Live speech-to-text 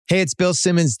Hey, it's Bill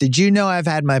Simmons. Did you know I've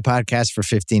had my podcast for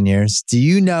 15 years? Do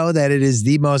you know that it is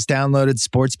the most downloaded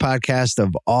sports podcast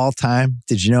of all time?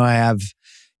 Did you know I have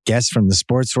guests from the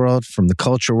sports world, from the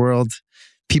culture world,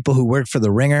 people who work for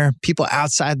The Ringer, people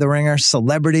outside The Ringer,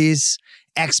 celebrities,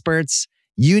 experts,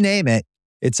 you name it.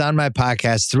 It's on my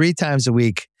podcast 3 times a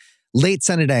week, late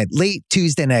Sunday night, late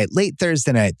Tuesday night, late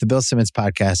Thursday night, the Bill Simmons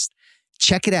podcast.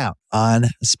 Check it out on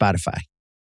Spotify.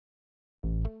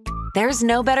 There's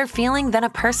no better feeling than a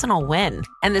personal win,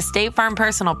 and the State Farm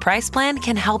Personal Price Plan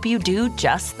can help you do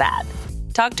just that.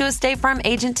 Talk to a State Farm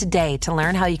agent today to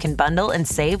learn how you can bundle and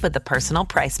save with the Personal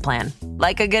Price Plan.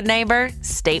 Like a good neighbor,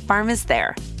 State Farm is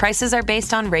there. Prices are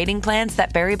based on rating plans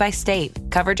that vary by state.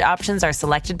 Coverage options are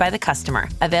selected by the customer.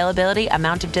 Availability,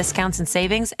 amount of discounts and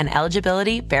savings, and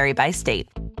eligibility vary by state.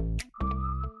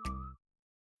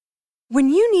 When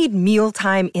you need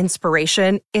mealtime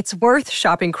inspiration, it's worth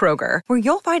shopping Kroger, where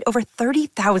you'll find over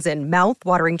 30,000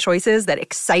 mouth-watering choices that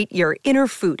excite your inner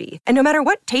foodie. And no matter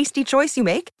what tasty choice you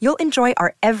make, you'll enjoy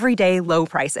our everyday low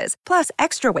prices, plus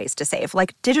extra ways to save,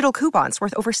 like digital coupons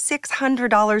worth over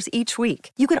 $600 each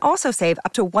week. You can also save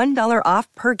up to $1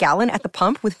 off per gallon at the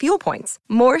pump with fuel points.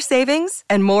 More savings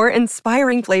and more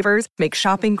inspiring flavors make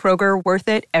shopping Kroger worth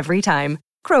it every time.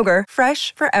 Kroger,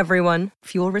 fresh for everyone.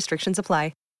 Fuel restrictions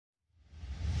apply.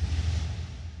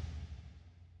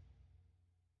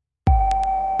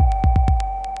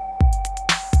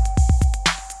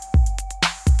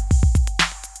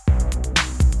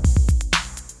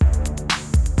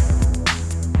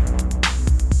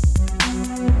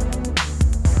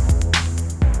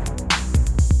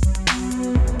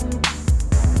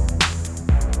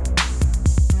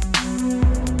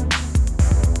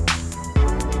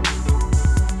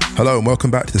 Hello and welcome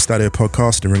back to the Stadio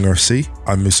podcast in Ringer FC.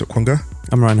 I'm Musa Okwonga.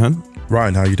 I'm Ryan Hunt.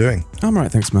 Ryan, how are you doing? I'm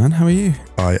right, thanks, man. How are you?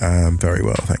 I am very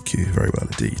well, thank you. Very well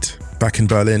indeed. Back in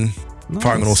Berlin,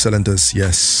 firing on all cylinders.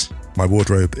 Yes, my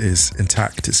wardrobe is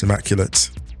intact. It's immaculate.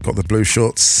 Got the blue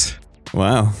shorts.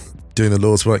 Wow. Doing the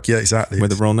Lord's work. Yeah, exactly.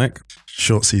 With a roll neck?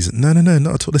 Short season. No, not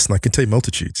at all. Listen, I can tell you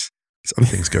multitudes. There's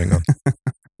other things going on.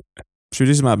 Should we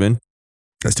do some admin?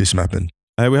 Let's do some admin.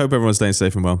 We hope everyone's staying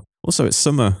safe and well. Also, it's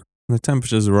summer. The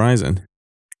temperatures are rising.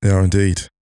 They are indeed.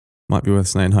 Might be worth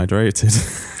staying hydrated.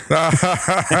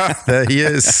 There he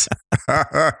is.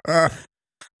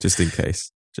 Just in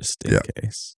case.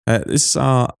 Case. This is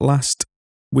our last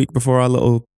week before our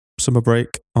little summer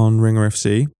break on Ringer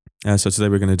FC. So today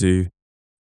we're going to do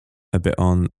a bit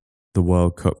on the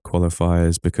World Cup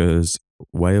qualifiers because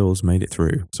Wales made it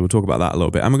through. So we'll talk about that a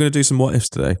little bit. And we're going to do some what ifs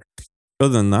today.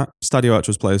 Other than that, Stadio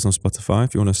Actuals plays on Spotify.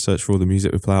 If you want to search for all the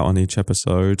music we play out on each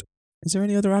episode. Is there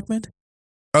any other admin?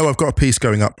 Oh, I've got a piece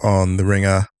going up on The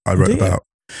Ringer I wrote about.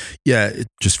 Yeah, it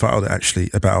just filed it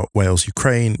actually about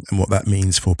Wales-Ukraine and what that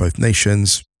means for both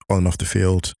nations on and off the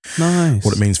field. Nice.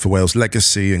 What it means for Wales'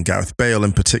 legacy and Gareth Bale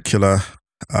in particular.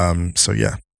 So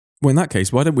yeah. Well, in that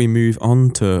case, why don't we move on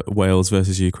to Wales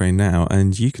versus Ukraine now,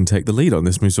 and you can take the lead on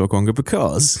this, Musa Okwonga,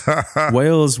 because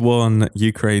Wales won,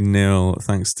 Ukraine 0,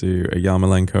 thanks to a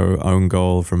Yarmolenko own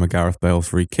goal from a Gareth Bale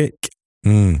free kick.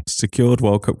 Secured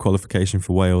World Cup qualification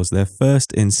for Wales, their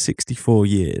first in 64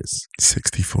 years.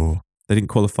 64. They didn't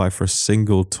qualify for a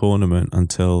single tournament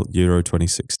until Euro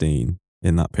 2016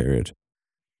 in that period.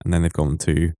 And then they've gone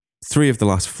to 3 of the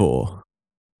last 4.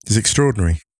 It's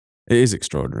extraordinary. It is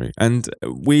extraordinary. And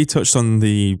we touched on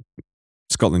the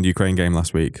Scotland-Ukraine game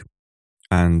last week.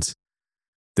 And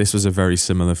this was a very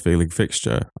similar feeling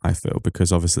fixture, I feel,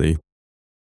 because obviously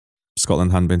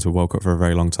Scotland hadn't been to a World Cup for a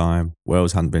very long time.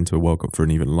 Wales hadn't been to a World Cup for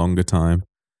an even longer time.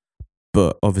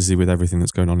 But obviously with everything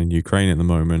that's going on in Ukraine at the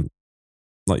moment,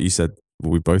 like you said,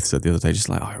 we both said the other day, just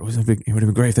like, it would have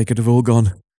been great if they could have all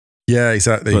gone. Yeah,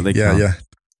 exactly. But they can't. Yeah.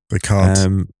 They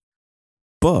can't.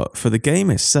 But for the game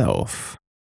itself,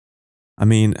 I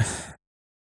mean,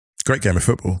 great game of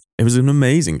football. It was an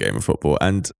amazing game of football.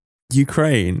 And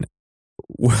Ukraine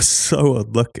was so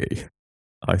unlucky,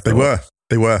 I thought.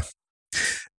 They were.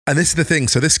 And this is the thing.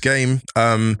 So this game,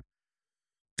 the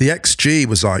XG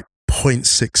was like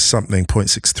 0.6 something,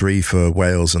 0.63 for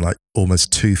Wales and like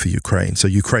almost 2 for Ukraine. So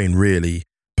Ukraine really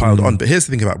piled on. But here's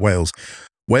the thing about Wales.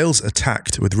 Wales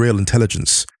attacked with real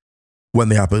intelligence when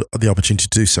they had the opportunity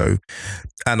to do so.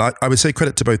 And I would say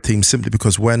credit to both teams simply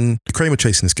because when Ukraine were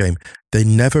chasing this game, they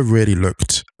never really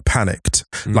looked panicked.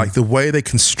 Like the way they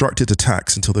constructed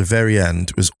attacks until the very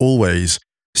end was always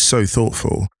so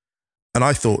thoughtful. And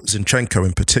I thought Zinchenko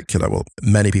in particular, well,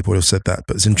 many people would have said that,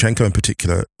 but Zinchenko in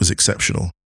particular was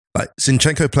exceptional. Like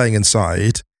Zinchenko playing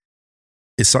inside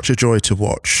is such a joy to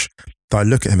watch that I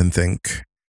look at him and think,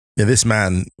 yeah, this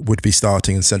man would be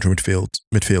starting in central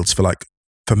midfields for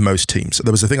for most teams.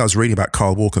 There was a thing I was reading about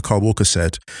Kyle Walker. Kyle Walker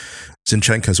said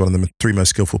Zinchenko is one of the 3 most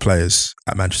skillful players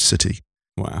at Manchester City.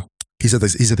 Wow. He said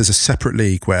there's a separate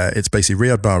league where it's basically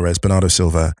Riyad Mahrez, Bernardo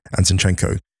Silva, and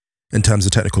Zinchenko in terms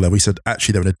of technical level. He said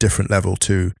actually they're in a different level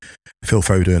to Phil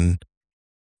Foden,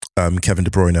 Kevin De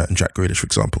Bruyne, and Jack Grealish, for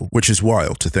example, which is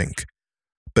wild to think.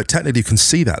 But technically, you can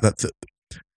see that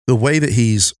the way that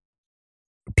he's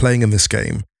playing in this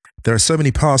game, there are so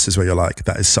many passes where you're like,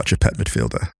 that is such a pet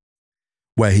midfielder,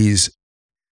 where he's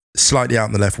slightly out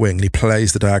in the left wing and he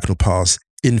plays the diagonal pass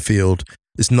infield.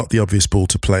 It's not the obvious ball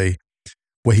to play,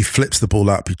 where he flips the ball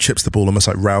up, he chips the ball almost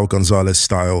like Raul Gonzalez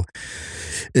style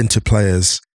into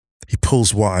players. He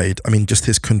pulls wide. I mean, just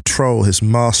his control, his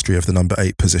mastery of the number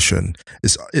 8 position.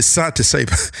 It's sad to say,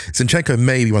 but Zinchenko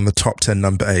may be one of the top 10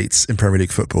 number 8s in Premier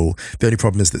League football. The only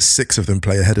problem is that 6 of them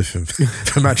play ahead of him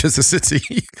for Manchester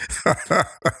City.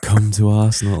 Come to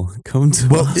Arsenal.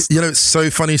 Well, it's so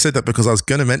funny you said that, because I was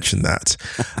going to mention that.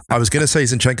 I was going to say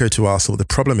Zinchenko to Arsenal. The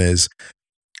problem is,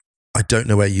 I don't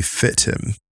know where you fit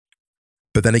him.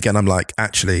 But then again, I'm like,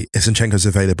 actually, if Zinchenko's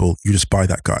available, you just buy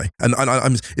that guy. And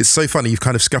it's so funny, you've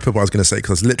kind of scuppered what I was going to say, because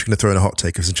I was literally going to throw in a hot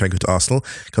take of Zinchenko to Arsenal,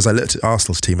 because I looked at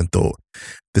Arsenal's team and thought,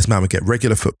 this man would get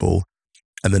regular football,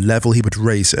 and the level he would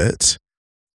raise it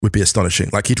would be astonishing.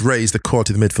 Like, he'd raise the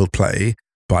quality of the midfield play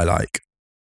by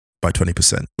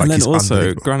 20%. Like, and then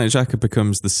also, Granit Xhaka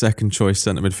becomes the second choice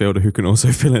centre midfielder who can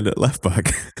also fill in at left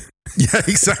back. Yeah,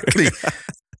 exactly.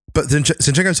 But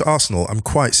Zinchenko to Arsenal, I'm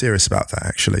quite serious about that,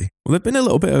 actually. Well, there've been a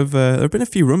little bit of, there have been a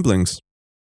few rumblings.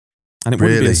 And it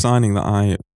wouldn't be a signing that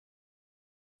I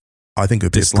think it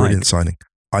would be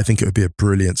a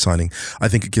brilliant signing. I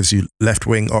think it gives you left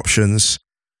wing options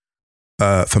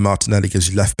for Martinelli, gives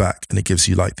you left back, and it gives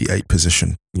you like the 8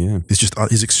 position. Yeah.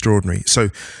 He's extraordinary.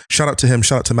 So shout out to him,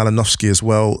 shout out to Malinowski as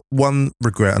well. One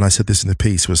regret, and I said this in the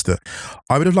piece, was that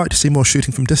I would have liked to see more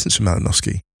shooting from distance from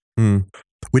Malinowski.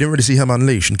 We didn't really see him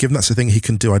unleash, and given that's the thing he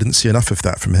can do, I didn't see enough of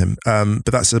that from him.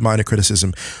 But that's a minor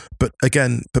criticism. But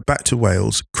back to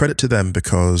Wales, credit to them,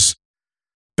 because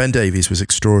Ben Davies was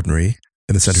extraordinary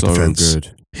in the centre of defence.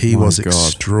 Good. He was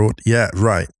extraordinary. Yeah,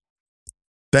 right.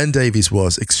 Ben Davies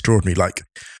was extraordinary. Like,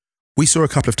 we saw a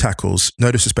couple of tackles,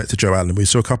 no disrespect to Joe Allen, we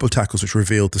saw a couple of tackles which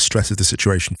revealed the stress of the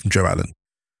situation from Joe Allen.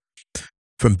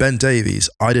 From Ben Davies,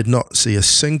 I did not see a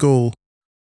single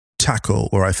tackle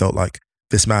where I felt like,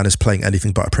 this man is playing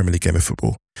anything but a Premier League game of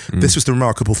football. This was the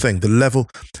remarkable thing.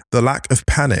 The lack of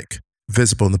panic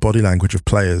visible in the body language of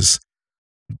players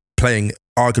playing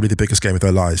arguably the biggest game of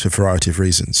their lives for a variety of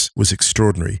reasons was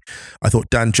extraordinary. I thought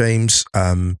Dan James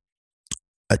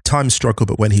at times struggled,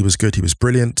 but when he was good, he was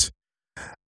brilliant.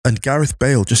 And Gareth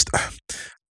Bale,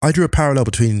 I drew a parallel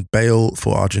between Bale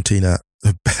for Argentina,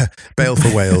 Bale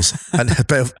for Wales, and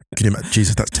Bale, can you imagine?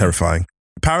 Jesus, that's terrifying.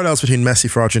 Parallels between Messi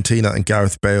for Argentina and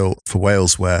Gareth Bale for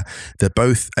Wales, where they're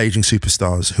both aging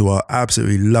superstars who are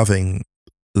absolutely loving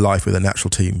life with their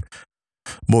natural team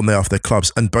more than they are for their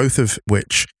clubs, and both of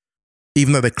which,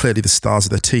 even though they're clearly the stars of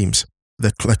their teams,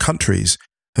 their countries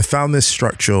have found this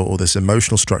structure or this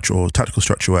emotional structure or tactical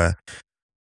structure where,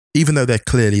 even though they're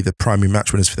clearly the primary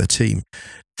match winners for their team,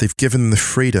 they've given them the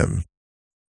freedom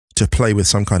to play with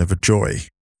some kind of a joy.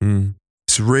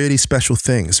 It's a really special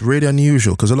thing. It's really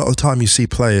unusual, because a lot of the time you see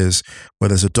players where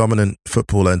there's a dominant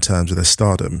footballer in terms of their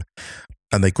stardom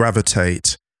and they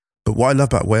gravitate. But what I love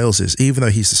about Wales is, even though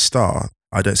he's a star,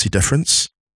 I don't see difference.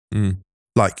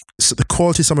 Like, so the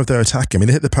quality of some of their attacking, I mean,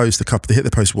 they hit the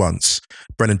post once.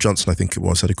 Brennan Johnson, I think it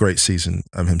was, had a great season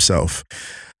himself.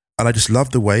 And I just love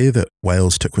the way that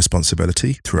Wales took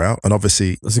responsibility throughout. And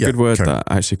obviously, that's a good word, that,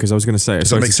 actually, because I was going to say,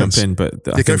 sorry to jump in, but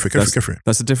go for it.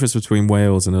 That's the difference between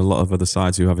Wales and a lot of other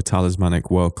sides who have a talismanic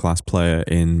world-class player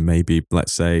in maybe,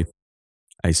 let's say,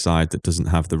 a side that doesn't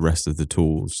have the rest of the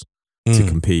tools to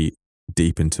compete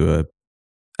deep into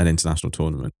an international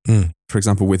tournament. For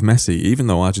example, with Messi, even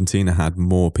though Argentina had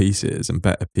more pieces and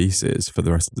better pieces for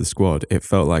the rest of the squad, it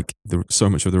felt like so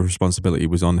much of the responsibility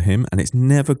was on him, and it's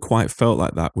never quite felt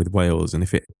like that with Wales. And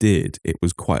if it did, it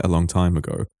was quite a long time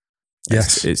ago.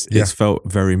 Yes, it's felt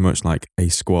very much like a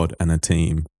squad and a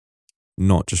team,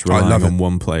 not just relying on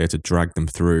one player to drag them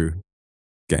through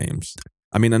games.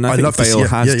 I mean, and I think Bale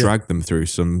has dragged them through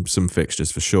some fixtures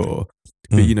for sure.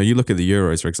 But you look at the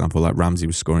Euros, for example, like Ramsey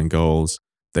was scoring goals.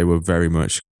 They were very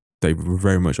much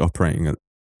operating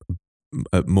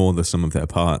at more the sum of their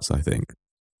parts, I think.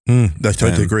 I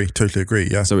totally agree.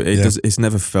 Yeah. So it's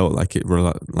never felt like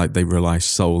like they rely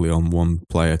solely on one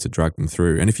player to drag them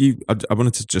through. And I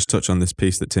wanted to just touch on this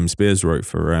piece that Tim Spears wrote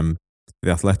for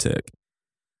The Athletic,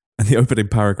 and the opening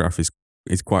paragraph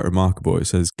is quite remarkable. It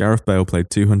says, Gareth Bale played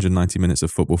 290 minutes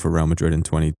of football for Real Madrid in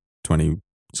 2020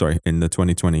 in the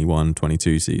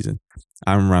 2021-22 season,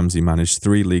 Aaron Ramsey managed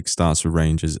 3 league starts for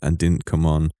Rangers and didn't come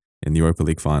on in the Europa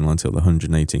League final until the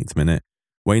 118th minute.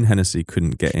 Wayne Hennessy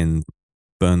couldn't get in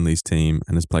Burnley's team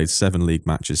and has played 7 league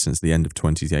matches since the end of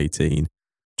 2018.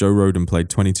 Joe Rodon played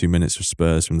 22 minutes for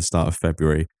Spurs from the start of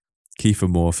February. Kiefer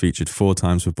Moore featured 4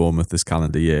 times for Bournemouth this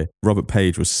calendar year. Robert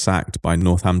Page was sacked by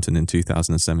Northampton in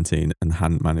 2017 and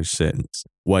hadn't managed since.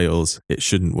 Wales, it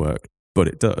shouldn't work, but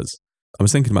it does. I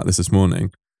was thinking about this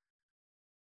morning,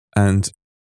 and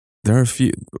there are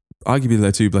arguably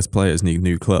their 2 best players need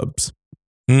new clubs.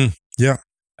 Yeah.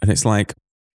 And it's like,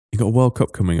 you got a World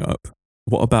Cup coming up.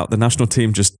 What about the national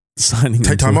team just signing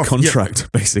into a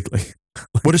contract, basically?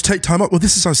 Well, just take time off. Well,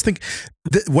 this is, I was thinking,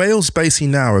 Wales basically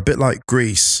now are a bit like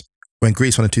Greece, when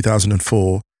Greece won in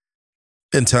 2004,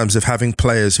 in terms of having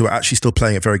players who are actually still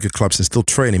playing at very good clubs and still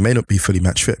training, may not be fully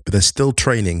match fit, but they're still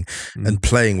training and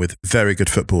playing with very good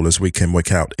footballers week in,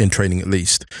 week out, in training at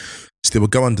least. So they will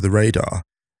go under the radar.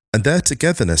 And their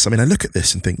togetherness, I mean, I look at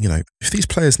this and think, if these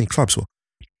players need clubs, well,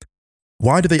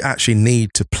 why do they actually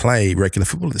need to play regular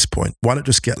football at this point? Why not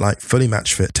just get fully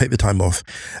match fit, take the time off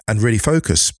and really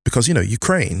focus? Because,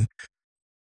 Ukraine,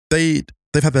 they've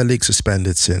had their league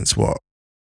suspended since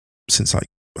I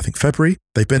think February.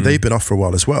 They've been off for a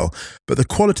while as well. But the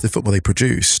quality of the football they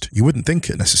produced, you wouldn't think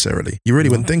it necessarily. You really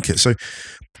wouldn't think it. So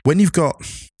when you've got,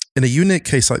 in a unique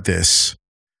case like this,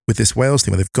 with this Wales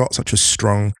team, where they've got such a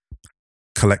strong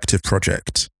collective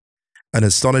project and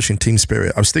astonishing team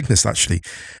spirit, I was thinking this actually,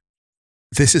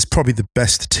 this is probably the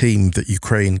best team that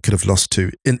Ukraine could have lost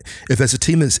to. If there's a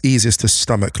team that's easiest to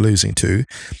stomach losing to,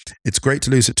 it's great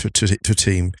to lose it to a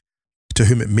team to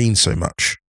whom it means so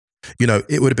much.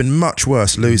 It would have been much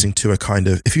worse losing to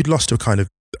if you'd lost to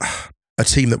a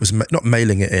team that was not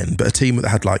mailing it in, but a team that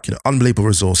had unbelievable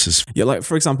resources. Yeah,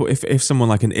 for example, if someone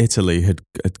like in Italy had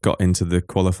got into the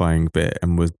qualifying bit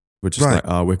and we're just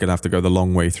we're going to have to go the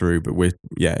long way through, but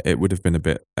it would have been a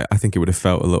bit, I think it would have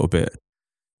felt a little bit,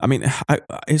 I mean,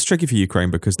 it's tricky for Ukraine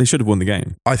because they should have won the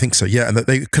game. I think so, yeah, and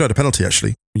they could have had a penalty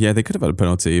actually. Yeah, they could have had a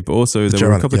penalty, but also there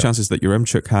were a couple of chances that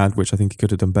Yaremchuk had, which I think he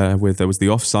could have done better with. There was the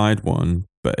offside one,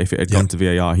 but if it had gone to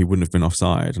VAR, he wouldn't have been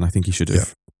offside, and I think he should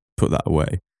have put that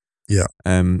away. Yeah.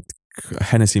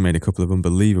 Hennessy made a couple of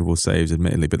unbelievable saves,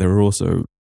 admittedly, but there were also,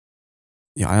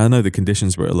 I know the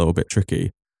conditions were a little bit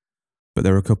tricky, but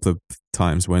there were a couple of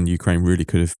times when Ukraine really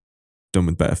could have done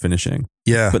with better finishing.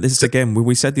 Yeah. But this is, again,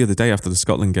 we said the other day after the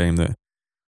Scotland game that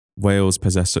Wales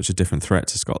possess such a different threat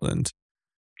to Scotland.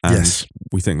 And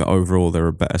we think that overall they're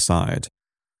a better side.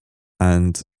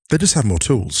 And they just have more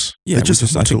tools. Yeah, I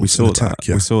think we saw that.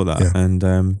 Yeah. We saw that. Yeah.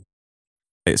 And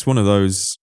it's one of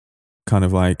those kind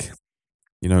of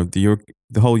the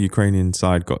whole Ukrainian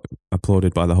side got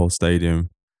applauded by the whole stadium.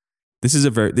 This is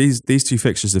these 2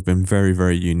 fixtures have been very,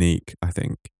 very unique, I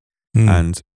think.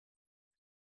 And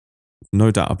no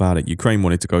doubt about it, Ukraine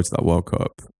wanted to go to that World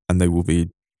Cup and they will be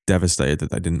devastated that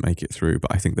they didn't make it through.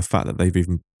 But I think the fact that they've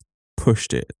even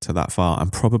pushed it to that far and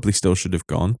probably still should have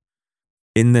gone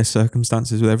in their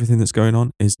circumstances with everything that's going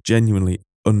on is genuinely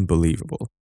unbelievable.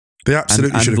 They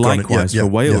absolutely should have gone. And likewise for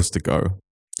Wales to go.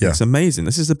 Yeah. It's amazing.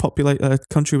 This is a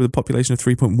country with a population of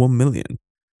 3.1 million.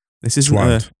 This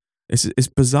isn't it's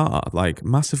bizarre,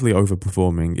 massively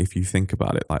overperforming if you think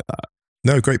about it like that.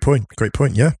 No, great point. Great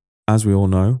point, yeah. As we all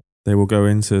know, they will go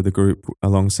into the group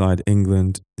alongside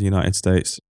England, the United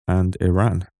States, and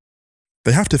Iran.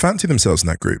 They have to fancy themselves in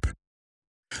that group.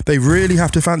 They really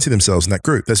have to fancy themselves in that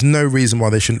group. There's no reason why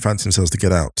they shouldn't fancy themselves to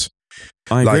get out.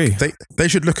 I agree. They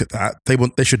should look at that.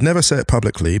 They should never say it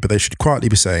publicly, but they should quietly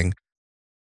be saying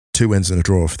 2 wins and a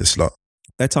draw for this lot.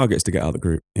 Their target is to get out of the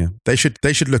group. Yeah. They should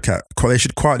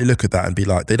quietly look at that and be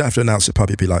like, they don't have to announce it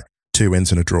publicly, be like 2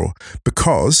 wins and a draw.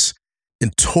 Because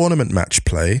in tournament match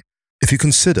play, if you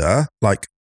consider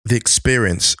the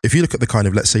experience, if you look at the kind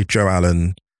of, let's say, Joe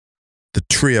Allen, the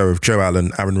trio of Joe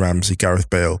Allen, Aaron Ramsey, Gareth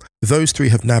Bale, those 3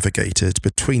 have navigated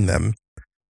between them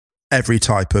every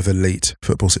type of elite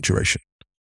football situation.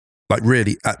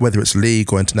 Really, whether it's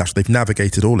league or international, they've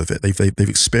navigated all of it. They've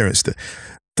experienced it.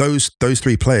 Those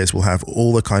 3 players will have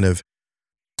all the kind of,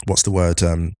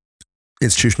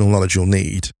 institutional knowledge you'll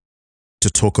need to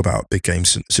talk about big game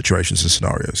situations and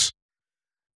scenarios.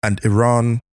 And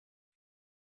Iran,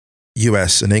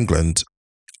 US and England,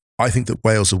 I think that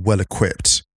Wales are well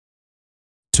equipped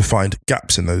to find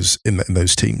gaps in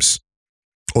those teams,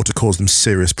 or to cause them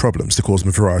serious problems, to cause them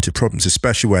a variety of problems,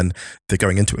 especially when they're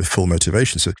going into it with full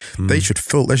motivation. So they should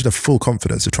have full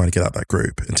confidence of trying to get out that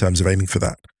group in terms of aiming for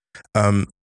that.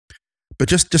 But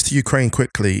just to Ukraine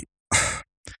quickly,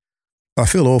 I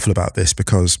feel awful about this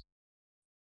because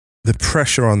the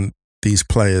pressure on these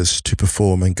players to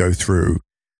perform and go through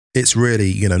it's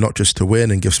really, not just to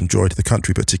win and give some joy to the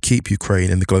country, but to keep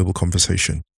Ukraine in the global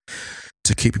conversation,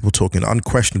 to keep people talking.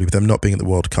 Unquestionably, with them not being at the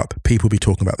World Cup, people will be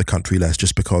talking about the country less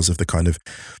just because of the kind of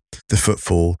the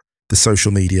footfall, the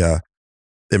social media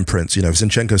imprints. If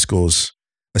Zinchenko scores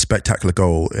a spectacular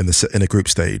goal in a group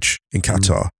stage in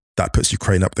Qatar, that puts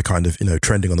Ukraine up the kind of,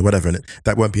 trending on the whatever, and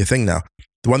that won't be a thing now.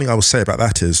 The one thing I will say about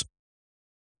that is,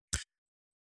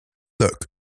 look,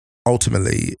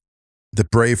 ultimately, the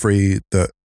bravery that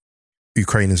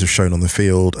Ukrainians have shown on the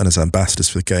field and as ambassadors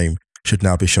for the game should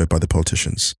now be showed by the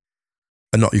politicians.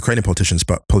 And not Ukrainian politicians,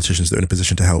 but politicians that are in a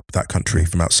position to help that country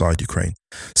from outside Ukraine.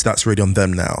 So that's really on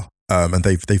them now. And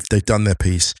they've done their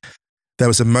piece. There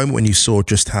was a moment when you saw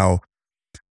just how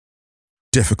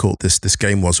difficult this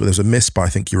game was, where there was a miss by, I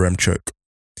think, Yaremchuk.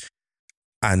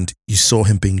 And you saw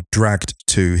him being dragged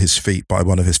to his feet by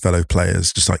one of his fellow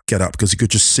players, just like get up, because you could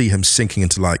just see him sinking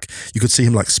into you could see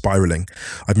him like spiraling.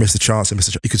 I'd missed the chance,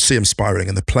 You could see him spiraling,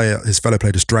 and his fellow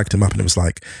player just dragged him up, and it was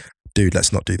like, dude,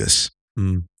 let's not do this.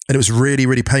 And it was really,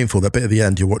 really painful. That bit at the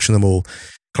end, you're watching them all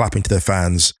clapping to their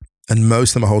fans, and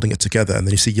most of them are holding it together. And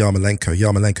then you see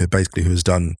Yarmolenko basically, who has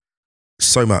done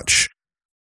so much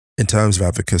in terms of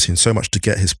advocacy and so much to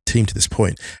get his team to this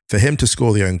point. For him to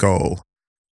score the own goal,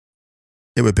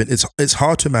 it would have been, it's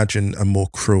hard to imagine a more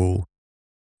cruel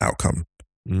outcome,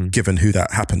 given who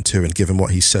that happened to and given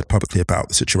what he said publicly about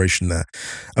the situation there.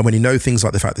 And when you know things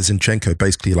like the fact that Zinchenko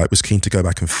basically was keen to go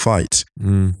back and fight, the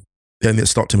only thing that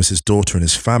stopped him was his daughter and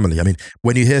his family. I mean,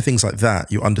 when you hear things like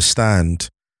that, you understand,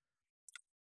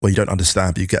 well, you don't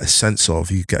understand, but you get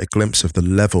you get a glimpse of the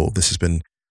level this has been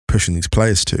pushing these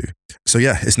players to. So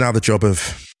yeah, it's now the job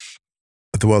of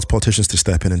the world's politicians to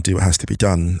step in and do what has to be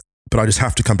done. But I just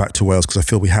have to come back to Wales because I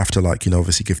feel we have to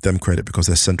obviously give them credit because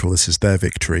they're central. This is their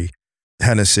victory.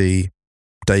 Hennessy,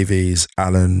 Davies,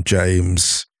 Allen,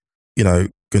 James,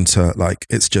 Gunter,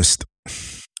 it's just...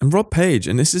 And Rob Page,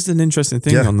 and this is an interesting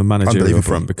thing on the managerial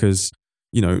front because,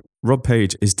 Rob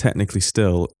Page is technically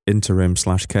still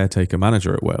interim/caretaker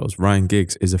manager at Wales. Ryan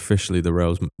Giggs is officially the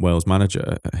Wales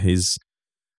manager. His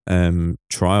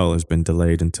trial has been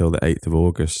delayed until the 8th of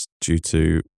August due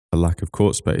to a lack of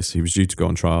court space. He was due to go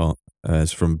on trial,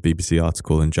 as from BBC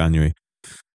article in January,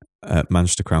 at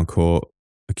Manchester Crown Court,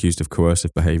 accused of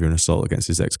coercive behaviour and assault against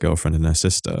his ex-girlfriend and her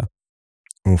sister.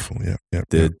 Awful, yeah.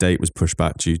 The date was pushed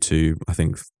back due to, I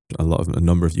think, a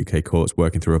number of UK courts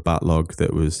working through a backlog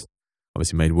that was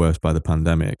obviously made worse by the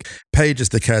pandemic. Page is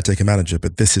the caretaker manager,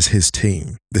 but this is his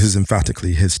team. This is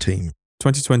emphatically his team.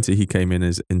 2020, he came in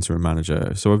as interim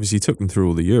manager. So obviously he took them through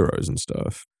all the Euros and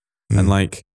stuff. And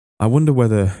I wonder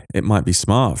whether it might be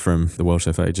smart from the Welsh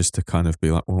FA just to kind of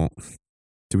be like, well,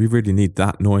 do we really need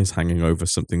that noise hanging over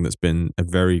something that's been a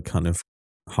very kind of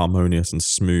harmonious and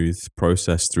smooth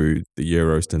process through the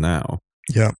Euros to now?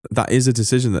 Yeah. That is a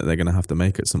decision that they're going to have to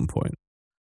make at some point.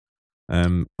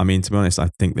 I mean, to be honest, I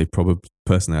think they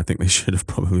should have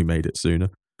probably made it sooner.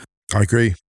 I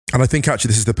agree. And I think actually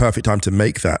this is the perfect time to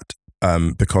make that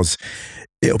because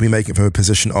it'll be making it from a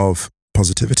position of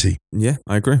positivity. Yeah,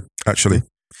 I agree. Actually. Yeah.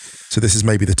 So this is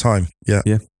maybe the time. Yeah.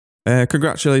 Yeah.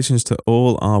 Congratulations to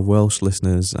all our Welsh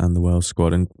listeners and the Welsh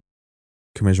squad, and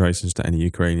commiserations to any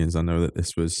Ukrainians. I know that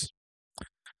this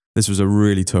was a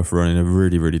really tough run in a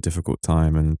really, really difficult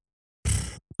time. And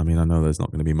I mean, I know there's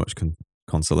not going to be much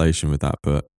consolation with that,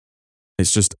 but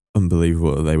it's just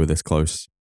unbelievable that they were this close,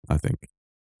 I think,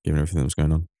 given everything that was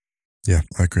going on. Yeah,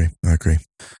 I agree.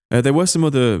 There were some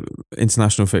other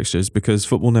international fixtures because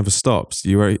football never stops.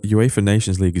 UEFA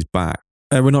Nations League is back.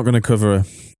 We're not going to cover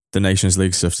the Nations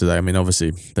League stuff today. I mean,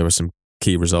 obviously, there were some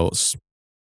key results.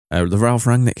 The Ralph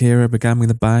Rangnick era began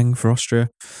with a bang for Austria.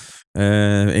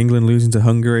 England losing to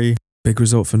Hungary. Big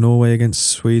result for Norway against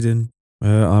Sweden.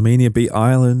 Armenia beat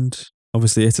Ireland.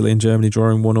 Obviously, Italy and Germany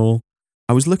drawing 1-1.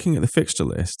 I was looking at the fixture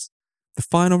list. The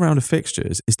final round of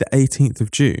fixtures is the 18th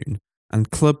of June,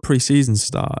 and club pre-season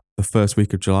start the first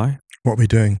week of July. What are we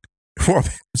doing?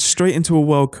 Straight into a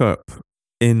World Cup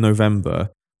in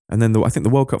November. And then I think the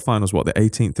World Cup finals, the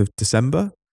 18th of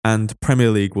December? And Premier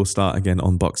League will start again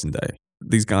on Boxing Day.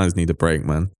 These guys need a break,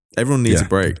 man. Everyone needs a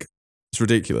break. It's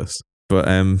ridiculous. But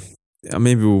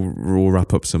maybe we'll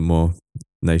wrap up some more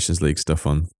Nations League stuff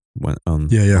on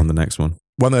the next one.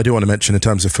 One that I do want to mention in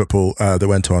terms of football that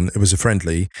went on, it was a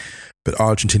friendly, but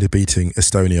Argentina beating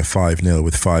Estonia 5-0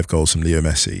 with 5 goals from Leo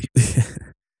Messi.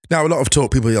 Now, a lot of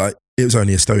talk, people are like, it was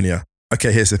only Estonia.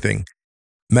 Okay, here's the thing.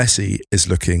 Messi is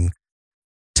looking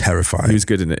terrifying. He was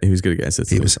good in it. He was good against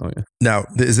Italy. Now,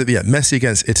 Messi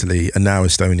against Italy and now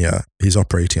Estonia, he's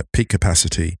operating at peak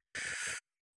capacity.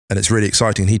 And it's really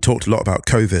exciting. He talked a lot about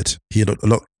COVID. He had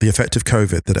the effect of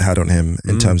COVID that it had on him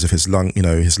in terms of his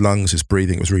lungs, his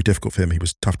breathing. It was really difficult for him. He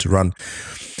was tough to run,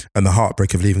 and the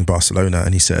heartbreak of leaving Barcelona.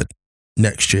 And he said,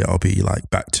 next year I'll be like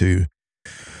back to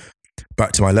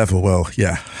my level. Well,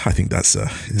 yeah, I think that's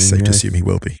it's safe to assume he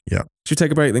will be. Yeah. Should we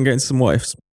take a break then get into some what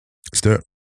ifs? Let's do it.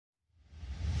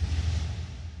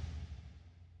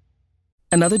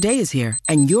 Another day is here,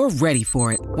 and you're ready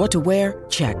for it. What to wear?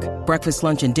 Check. Breakfast,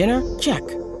 lunch, and dinner? Check.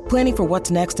 Planning for what's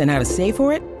next and how to save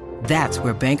for it? That's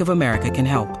where Bank of America can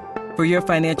help. For your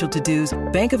financial to-dos,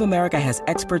 Bank of America has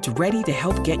experts ready to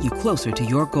help get you closer to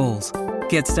your goals.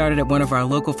 Get started at one of our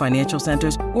local financial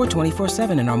centers or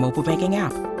 24/7 in our mobile banking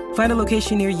app. Find a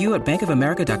location near you at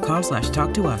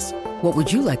bankofamerica.com/talktous. What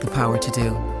would you like the power to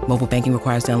do? Mobile banking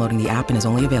requires downloading the app and is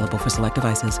only available for select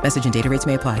devices. Message and data rates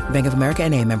may apply. Bank of America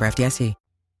NA, member FDIC.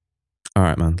 All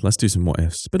right, man. Let's do some what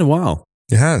ifs. It's been a while.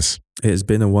 It has. It has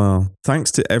been a while.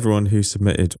 Thanks to everyone who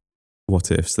submitted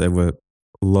what ifs. There were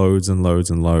loads and loads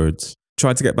and loads.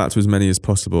 Tried to get back to as many as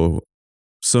possible.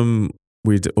 Some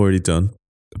we'd already done.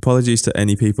 Apologies to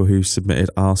any people who submitted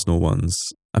Arsenal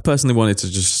ones. I personally wanted to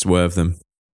just swerve them.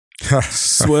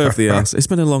 Swerve the ass. It's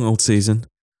been a long old season.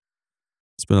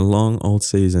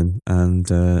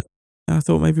 And I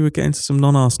thought maybe we'd get into some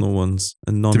non-Arsenal ones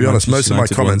and non. To be honest, most of my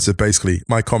comments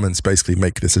ones. basically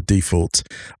make this a default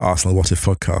Arsenal what if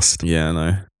podcast. Yeah, I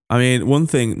know. I mean, one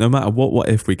thing, no matter what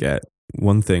if we get,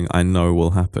 one thing I know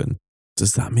will happen.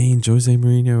 Does that mean Jose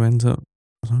Mourinho ends up?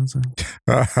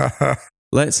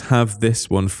 Let's have this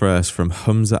one first from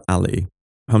Hamza Ali.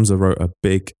 Hamza wrote a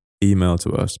big email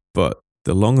to us, but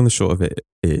the long and the short of it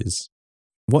is,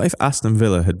 what if Aston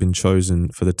Villa had been chosen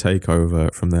for the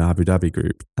takeover from the Abu Dhabi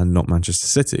group and not Manchester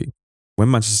City? When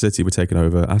Manchester City were taken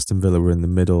over, Aston Villa were in the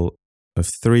middle of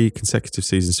 3 consecutive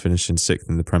seasons finishing 6th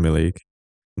in the Premier League.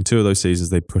 In 2 of those seasons,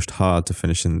 they pushed hard to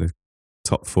finish in the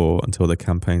top 4 until their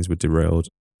campaigns were derailed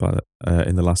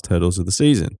in the last hurdles of the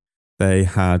season. They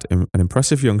had an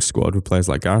impressive young squad with players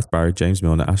like Gareth Barry, James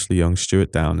Milner, Ashley Young,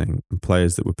 Stuart Downing, and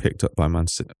players that were picked up by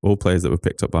Manchester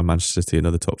City and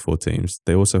other top 4 teams.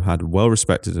 They also had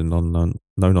well-respected and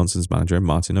no-nonsense manager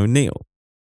Martin O'Neill.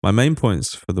 My main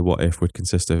points for the what if would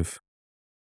consist of,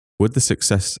 would the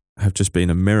success have just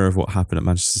been a mirror of what happened at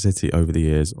Manchester City over the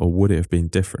years, or would it have been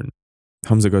different?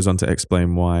 Hamza goes on to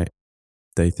explain why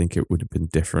they think it would have been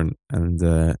different,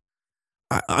 and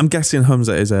I'm guessing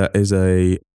Hamza is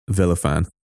a Villa fan.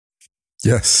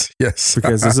 Yes.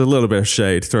 Because there's a little bit of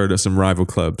shade thrown at some rival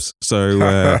clubs.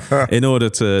 So in order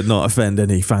to not offend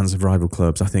any fans of rival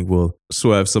clubs, I think we'll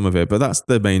swerve some of it, but that's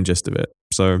the main gist of it.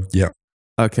 So, yeah.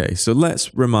 Okay, so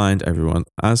let's remind everyone,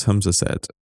 as Hamza said,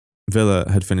 Villa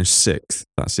had finished 6th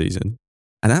that season,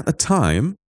 and at the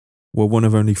time were one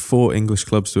of only 4 English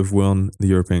clubs to have won the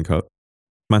European Cup.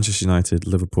 Manchester United,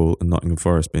 Liverpool and Nottingham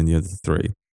Forest being the other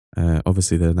 3.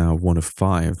 Obviously, they're now one of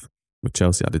 5, with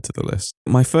Chelsea added to the list.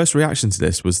 My first reaction to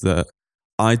this was that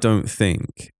I don't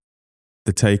think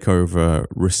the takeover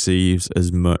receives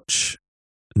as much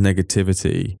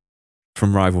negativity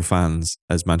from rival fans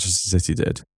as Manchester City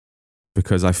did.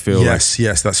 Because I feel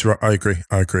yes, that's right. I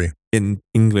agree. In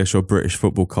English or British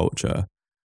football culture,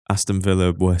 Aston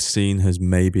Villa were seen as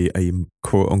maybe a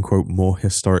quote-unquote more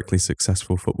historically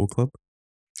successful football club.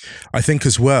 I think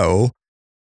as well,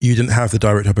 you didn't have the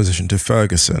direct opposition to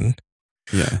Ferguson.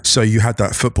 Yeah. So you had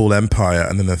that football empire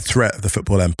and then the threat of the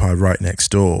football empire right next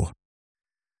door.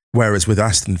 Whereas with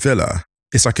Aston Villa,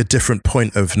 it's like a different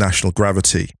point of national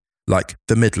gravity, like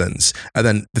the Midlands. And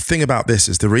then the thing about this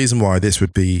is the reason why this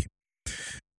would be,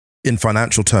 in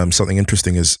financial terms, something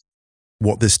interesting is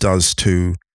what this does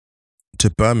to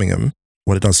Birmingham,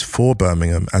 what it does for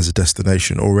Birmingham as a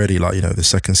destination already, like, you know, the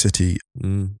second city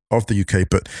of the UK.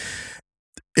 But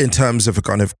in terms of a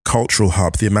kind of cultural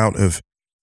hub, the amount of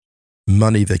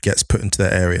money that gets put into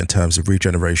their area in terms of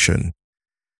regeneration,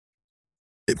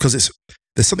 because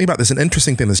there's something about, there's an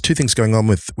interesting thing. There's 2 things going on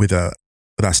with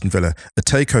Aston Villa. A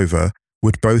takeover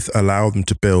would both allow them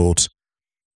to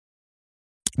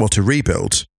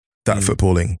rebuild that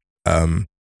footballing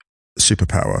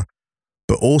superpower,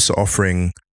 but also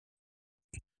offering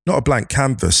not a blank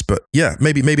canvas, but yeah,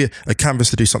 maybe a canvas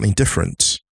to do something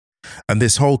different. And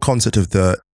this whole concept of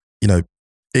the, you know,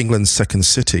 England's second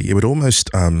city, it would almost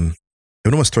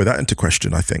throw that into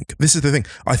question, I think. This is the thing.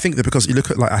 I think that because you look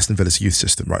at like Aston Villa's youth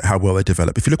system, right, how well they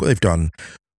develop, if you look what they've done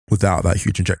without that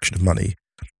huge injection of money,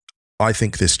 I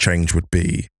think this change would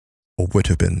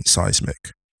have been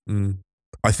seismic.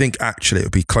 I think actually it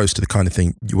would be close to the kind of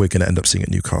thing we're going to end up seeing at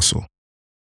Newcastle.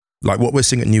 Like what we're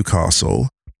seeing at Newcastle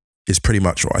is pretty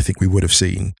much what I think we would have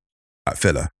seen at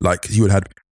Villa. Like you would have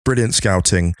had brilliant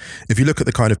scouting. If you look at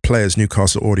the kind of players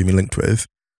Newcastle already been linked with,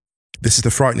 this is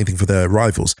the frightening thing for their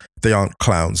rivals. They aren't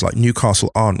clowns. Like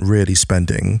Newcastle aren't really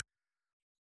spending.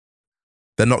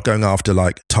 They're not going after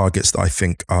like targets that I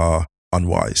think are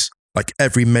unwise. Like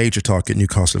every major target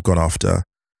Newcastle have gone after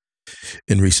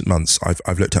in recent months,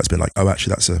 I've looked at, it's been like, oh,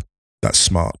 actually that's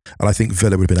smart. And I think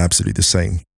Villa would have been absolutely the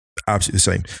same. Absolutely the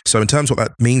same. So in terms of what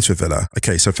that means for Villa,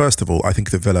 okay, so first of all, I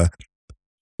think that Villa,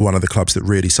 one of the clubs that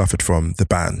really suffered from the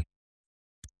ban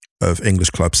of English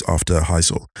clubs after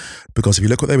Heysel. Because if you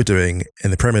look what they were doing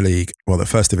in the Premier League, well, the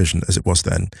first division as it was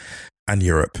then, and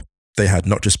Europe, they had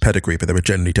not just pedigree, but they were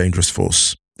generally dangerous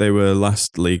force. They were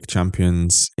last league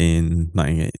champions in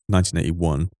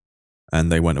 1981,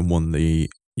 and they went and won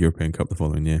the European Cup the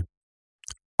following year.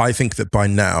 I think that by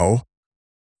now,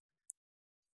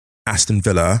 Aston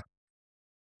Villa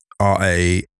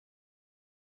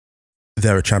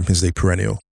they're a Champions League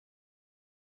perennial.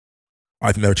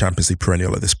 I think they're a Champions League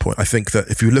perennial at this point. I think that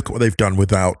if you look at what they've done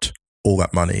without all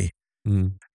that money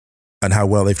and how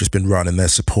well they've just been run in their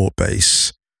support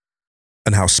base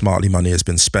and how smartly money has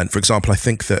been spent. For example, I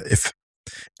think that if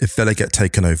Villa get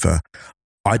taken over,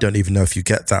 I don't even know if you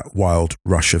get that wild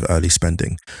rush of early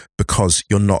spending because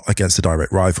you're not against a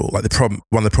direct rival. Like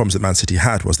one of the problems that Man City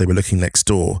had was they were looking next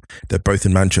door. They're both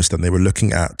in Manchester and they were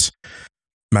looking at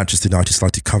Manchester United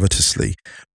slightly covetously.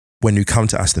 When you come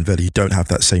to Aston Villa, you don't have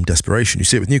that same desperation. You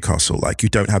see it with Newcastle. Like you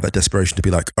don't have that desperation to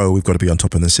be like, oh, we've got to be on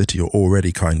top of the city. You're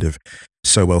already kind of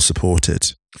so well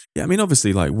supported. Yeah, I mean,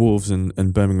 obviously, like Wolves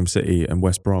and Birmingham City and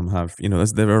West Brom have,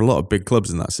 there are a lot of big clubs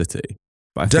in that city.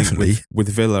 But I Definitely think with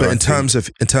Villa, but in terms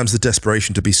of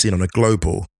desperation to be seen on a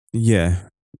global, yeah.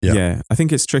 I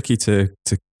think it's tricky to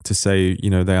say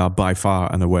they are by far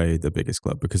and away the biggest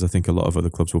club because I think a lot of other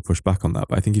clubs will push back on that.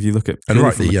 But I think if you look at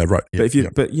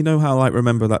But you know how like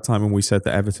remember that time when we said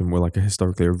that Everton were like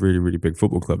historically a really really big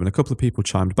football club, and a couple of people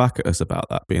chimed back at us about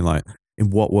that, being like, in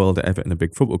what world are Everton a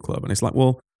big football club? And it's like,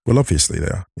 well, obviously they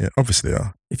are. Yeah, obviously they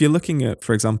are. If you're looking at,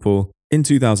 for example, in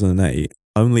 2008,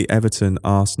 only Everton,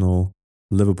 Arsenal,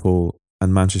 Liverpool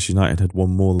and Manchester United had won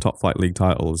more top flight league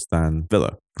titles than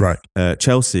Villa. Right.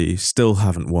 Chelsea still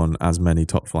haven't won as many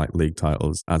top flight league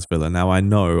titles as Villa. Now I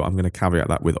know I'm going to caveat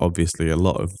that with obviously a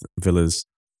lot of Villa's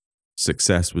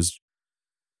success was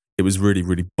really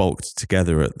really bulked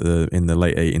together in the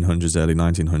late 1800s, early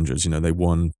 1900s. They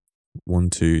won 1,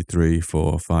 2, 3,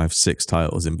 4, 5, 6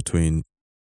 titles in between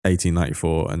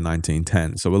 1894 and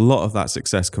 1910. So a lot of that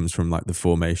success comes from like the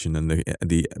formation and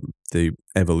the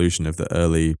evolution of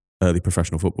the early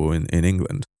professional football in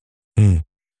England.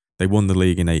 They won the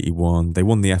league in 81. They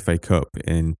won the FA Cup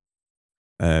in.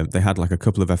 They had like a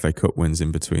couple of FA Cup wins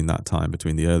in between that time,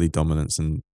 between the early dominance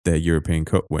and their European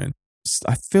Cup win.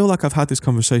 I feel like I've had this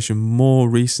conversation more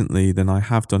recently than I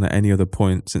have done at any other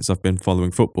point since I've been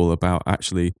following football about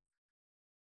actually.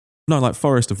 No, like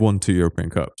Forest have won 2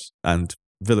 European Cups and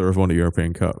Villa have won a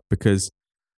European Cup because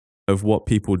of what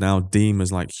people now deem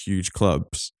as like huge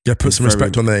clubs. Yeah, put some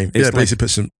respect on their name. Yeah, basically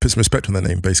put some respect on their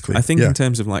name, basically. I think in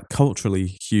terms of like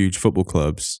culturally huge football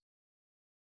clubs,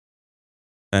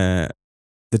 the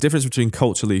difference between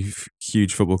culturally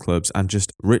huge football clubs and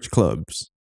just rich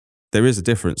clubs, there is a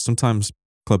difference. Sometimes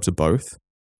clubs are both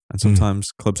and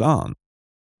sometimes clubs aren't.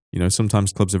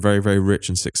 Sometimes clubs are very, very rich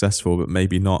and successful, but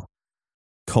maybe not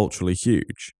culturally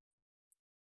huge.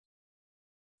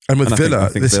 And with Villa,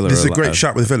 this is a great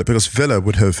chat with Villa because Villa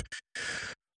would have,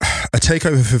 a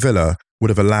takeover for Villa would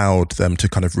have allowed them to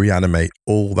kind of reanimate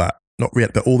all that,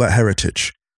 but all that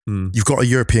heritage. You've got a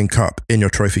European Cup in your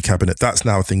trophy cabinet. That's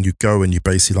now a thing you go and you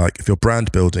basically like, if you're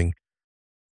brand building,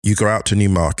 you go out to new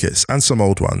markets and some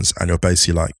old ones and you're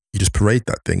basically like, you just parade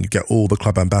that thing. You get all the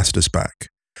club ambassadors back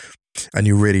and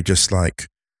you really just like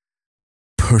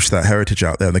push that heritage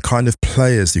out there and the kind of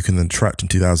players you can attract in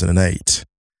 2008.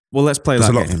 Well, let's play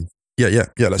that game.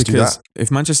 Let's do that. If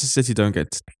Manchester City don't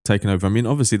get taken over, I mean,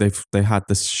 obviously they had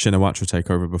this Shinawatra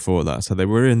takeover before that, so they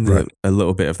were in a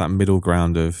little bit of that middle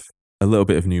ground of a little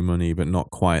bit of new money, but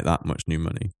not quite that much new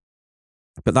money.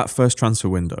 But that first transfer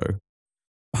window,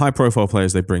 high-profile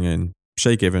players they bring in: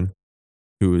 Shay Given,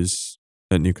 who was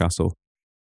at Newcastle,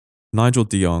 Nigel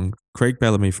de Jong, Craig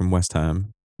Bellamy from West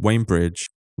Ham, Wayne Bridge,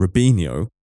 Robinho,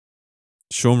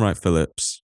 Shaun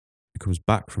Wright-Phillips, who comes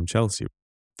back from Chelsea,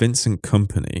 Vincent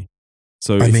Kompany.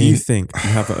 So you think you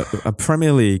have a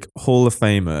Premier League Hall of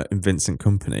Famer in Vincent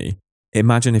Kompany,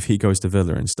 imagine if he goes to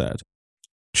Villa instead.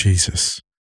 Jesus.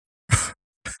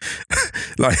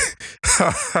 Look,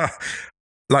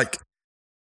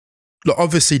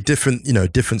 obviously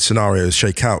different scenarios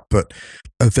shake out, but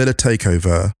a Villa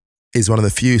takeover is one of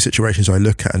the few situations I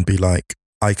look at and be like,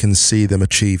 I can see them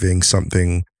achieving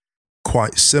something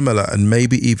quite similar and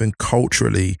maybe even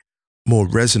culturally more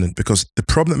resonant, because the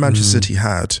problem that Manchester City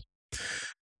had,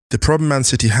 the problem Man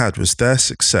City had was their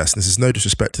success, and this is no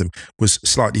disrespect to them, was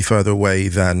slightly further away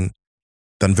than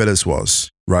Villa's was,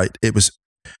 right? It was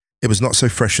not so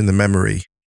fresh in the memory.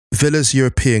 Villa's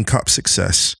European Cup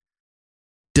success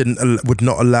would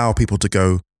not allow people to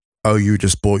go, oh, you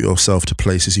just brought yourself to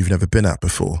places you've never been at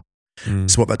before.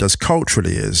 So what that does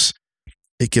culturally is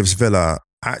it gives Villa,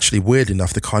 actually, weird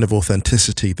enough, the kind of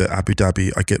authenticity that Abu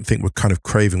Dhabi, I think, we're kind of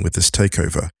craving with this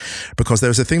takeover. Because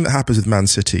there's a thing that happens with Man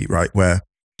City, right, where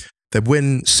they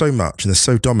win so much and they're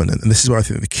so dominant. And this is where I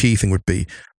think the key thing would be,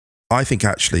 I think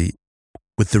actually,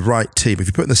 with the right team, if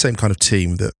you put in the same kind of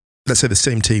team that, let's say the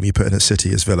same team you put in at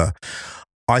City as Villa,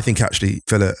 I think actually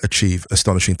Villa achieve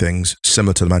astonishing things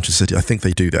similar to Manchester City. I think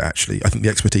they do that actually. I think the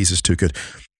expertise is too good.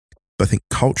 But I think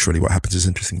culturally what happens is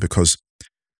interesting, because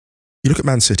you look at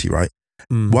Man City, right?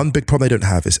 One big problem they don't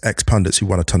have is ex-pundits who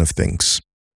won a ton of things.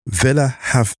 Villa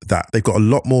have that. They've got a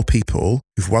lot more people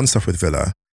who've won stuff with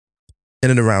Villa in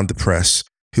and around the press,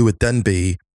 who would then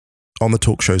be on the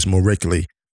talk shows more regularly,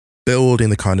 building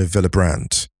the kind of Villa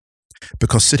brand.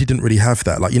 Because City didn't really have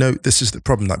that. Like, this is the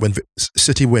problem. Like when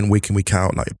City win week in, week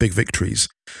out, like big victories,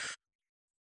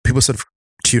 people sort of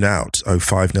tune out. Oh,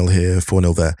 5-0 here,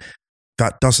 4-0 there.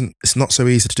 It's not so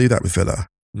easy to do that with Villa,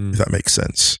 if that makes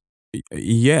sense.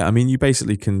 Yeah, I mean, you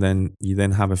basically you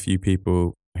then have a few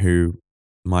people who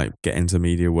might get into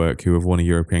media work who have won a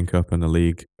European Cup and a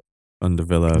league under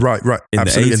Villa. Right. In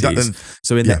Absolutely. the 80s.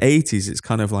 So in the 80s, it's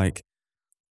kind of like,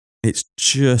 it's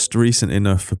just recent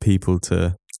enough for people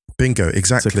to... Bingo,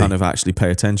 exactly. To kind of actually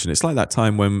pay attention. It's like that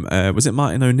time when, was it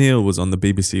Martin O'Neill was on the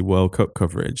BBC World Cup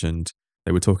coverage and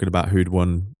they were talking about who'd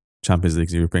won Champions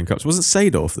Leagues and European Cups. Wasn't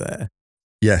Seedorf there?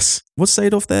 Yes. Was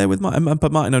Seedorf there with Martin?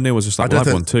 But Martin O'Neill was just like,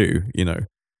 I've won too,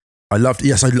 I loved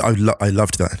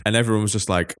that. And everyone was just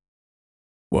like,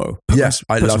 whoa. Put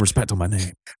some respect on my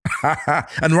name.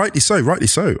 And rightly so.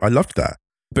 I loved that.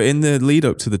 But in the lead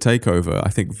up to the takeover, I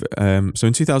think, so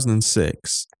in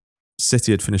 2006,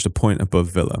 City had finished a point above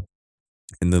Villa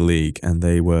in the league and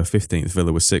they were 15th,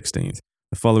 Villa was 16th.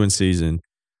 The following season,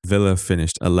 Villa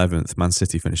finished 11th, Man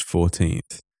City finished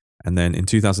 14th. And then in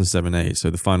 2007-8, so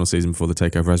the final season before the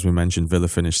takeover, as we mentioned, Villa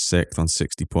finished 6th on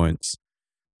 60 points.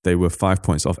 They were 5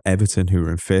 points off Everton, who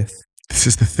were in 5th. This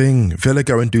is the thing. Villa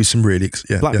go and do some really...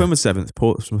 Blackburn was 7th,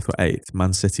 Portsmouth were 8th,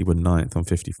 Man City were 9th on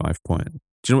 55 points. Do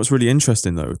you know what's really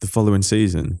interesting, though? The following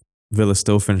season, Villa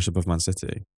still finished above Man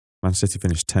City. Man City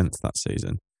finished 10th that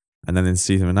season. And then in the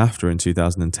season after, in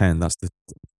 2010,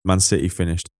 Man City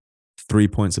finished 3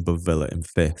 points above Villa in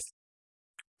 5th.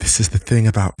 This is the thing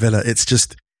about Villa. It's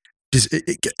just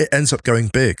it ends up going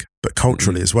big, but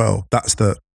culturally as well. That's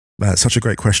such a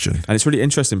great question. And it's really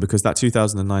interesting because that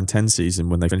 2009-10 season,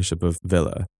 when they finished above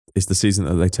Villa, is the season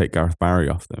that they take Gareth Barry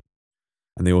off them.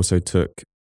 And they also took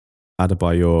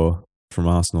Adebayor from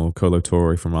Arsenal, Kolo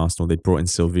Touré from Arsenal. They brought in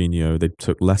Silvinho. They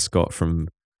took Lescott from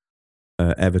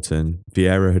Everton.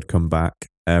 Vieira had come back.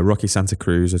 Rocky Santa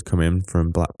Cruz had come in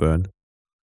from Blackburn.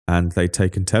 And they'd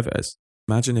taken Tevez.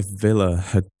 Imagine if Villa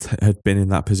had been in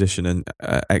that position and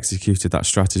executed that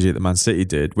strategy that Man City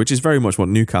did, which is very much what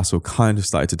Newcastle kind of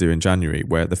started to do in January,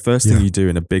 where the first thing you do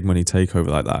in a big money takeover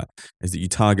like that is that you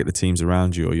target the teams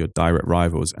around you or your direct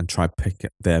rivals and try to pick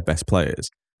their best players.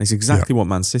 And it's exactly what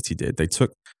Man City did. They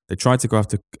tried to go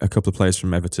after a couple of players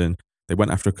from Everton. They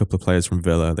went after a couple of players from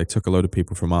Villa. They took a load of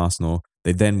people from Arsenal.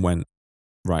 They then went,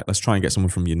 right, let's try and get someone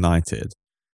from United.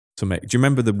 Do you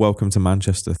remember the Welcome to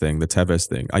Manchester thing, the Tevez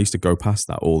thing? I used to go past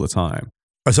that all the time.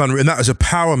 And that was a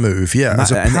power move, yeah.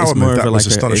 As a power move, that was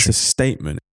astonishing. It's a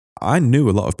statement. I knew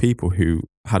a lot of people who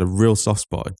had a real soft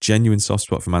spot, a genuine soft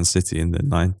spot for Man City in the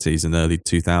 90s and early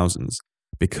 2000s,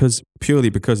 purely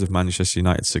because of Manchester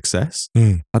United's success.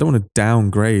 I don't want to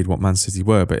downgrade what Man City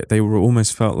were, but they were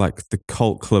almost felt like the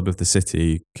cult club of the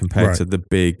city compared to the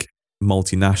big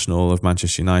multinational of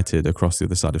Manchester United across the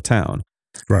other side of town.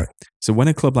 Right. So when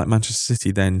a club like Manchester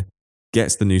City then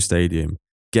gets the new stadium,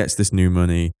 gets this new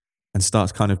money, and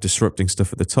starts kind of disrupting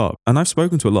stuff at the top, and I've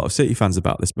spoken to a lot of City fans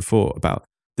about this before, about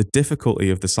the difficulty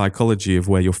of the psychology of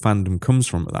where your fandom comes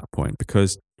from at that point,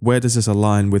 because where does this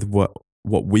align with what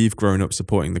we've grown up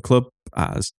supporting the club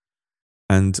as?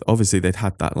 And obviously they'd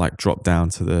had that like drop down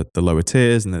to the lower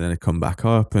tiers and then they come back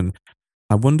up. And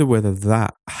I wonder whether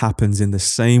that happens in the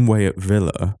same way at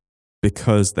Villa,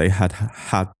 because they had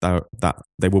that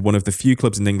they were one of the few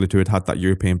clubs in England who had that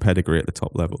European pedigree at the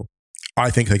top level.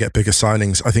 I think they get bigger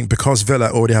signings. I think because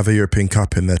Villa already have a European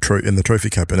Cup in their in the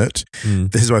trophy cabinet,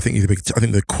 this is why I think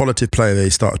the quality of player they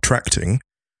start attracting.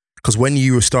 Because when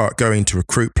you start going to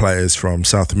recruit players from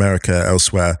South America,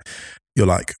 elsewhere, you're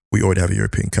like, we already have a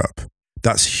European Cup.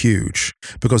 That's huge,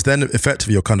 because then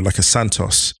effectively you're kind of like a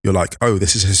Santos. You're like, oh,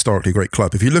 this is a historically great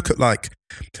club. If you look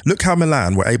how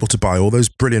Milan were able to buy all those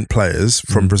brilliant players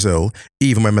from Brazil,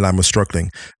 even when Milan was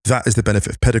struggling. That is the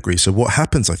benefit of pedigree. So what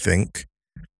happens, I think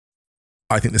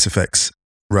this affects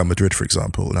Real Madrid, for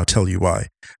example, and I'll tell you why.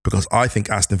 Because I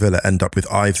think Aston Villa end up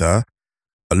with either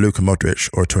a Luka Modric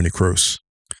or a Toni Kroos.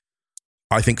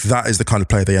 I think that is the kind of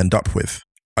player they end up with.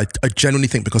 I genuinely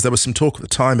think, because there was some talk at the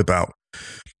time about,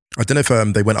 I don't know if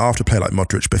they went after a player like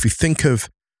Modric, but if you think of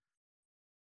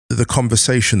the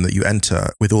conversation that you enter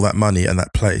with all that money and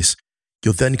that place,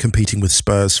 you're then competing with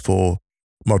Spurs for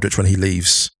Modric when he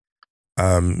leaves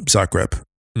Zagreb.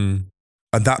 And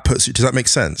that does that make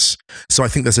sense? So I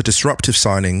think there's a disruptive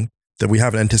signing that we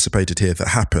haven't anticipated here that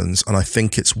happens. And I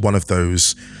think it's one of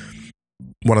those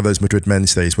Madrid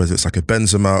mainstays, whether it's like a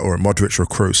Benzema or a Modric or a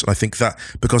Kroos. And I think that,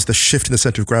 because the shift in the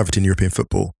centre of gravity in European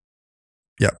football.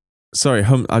 Yeah. Sorry,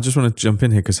 I just want to jump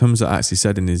in here because Humza actually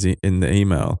said in the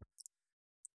email,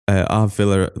 are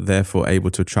Villa therefore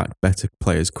able to attract better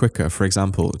players quicker? For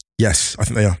example, yes, I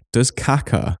think they are. Does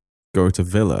Kaká go to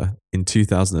Villa in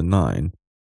 2009?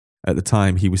 At the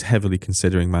time, he was heavily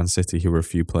considering Man City, who were a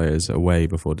few players away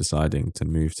before deciding to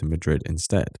move to Madrid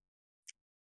instead.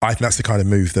 I think that's the kind of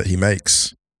move that he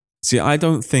makes. See, I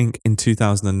don't think in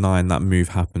 2009 that move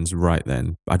happens right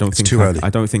then. It's too early.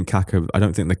 I don't think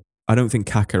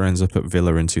Kaká ends up at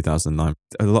Villa in 2009.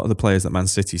 A lot of the players that Man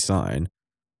City sign,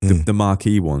 the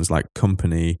marquee ones like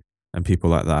Kompany and people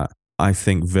like that, I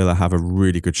think Villa have a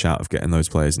really good shout of getting those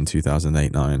players in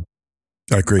 2008-9.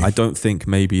 I agree. I think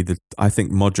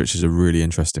Modric is a really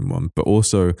interesting one, but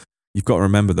also you've got to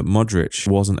remember that Modric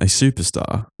wasn't a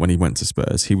superstar when he went to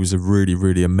Spurs. He was a really,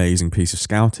 really amazing piece of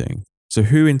scouting. So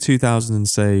who in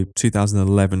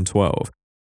 2011-12,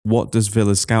 what does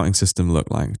Villa's scouting system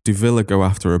look like? Do Villa go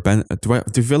after an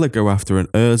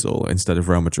Ozil instead of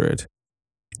Real Madrid?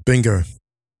 Bingo.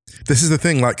 This is the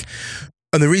thing,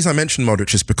 and the reason I mentioned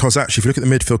Modric is because actually, if you look at the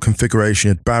midfield configuration,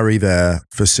 you had Barry there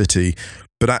for City,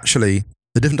 but actually,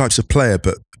 the different types of player,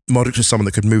 but Modric is someone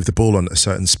that could move the ball on at a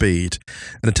certain speed.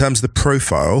 And in terms of the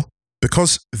profile,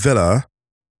 because Villa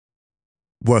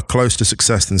were close to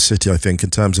success than City, I think, in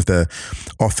terms of their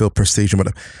off-field prestige and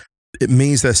whatever, it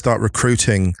means they start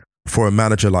recruiting for a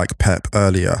manager like Pep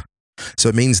earlier. So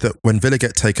it means that when Villa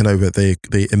get taken over, they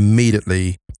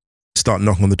immediately start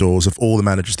knocking on the doors of all the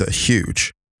managers that are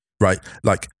huge, right?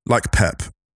 Like Pep,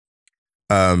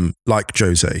 like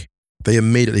Jose. They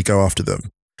immediately go after them.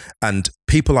 And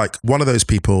people like one of those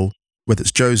people, whether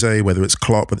it's Jose, whether it's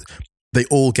Klopp, they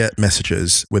all get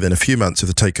messages within a few months of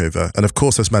the takeover. And of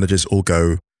course, those managers all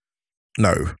go,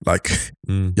 no,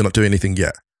 you're not doing anything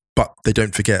yet. But they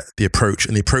don't forget the approach.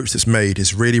 And the approach that's made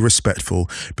is really respectful,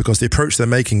 because the approach they're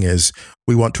making is,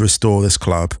 we want to restore this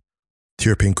club to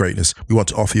European greatness. We want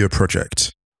to offer you a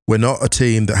project. We're not a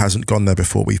team that hasn't gone there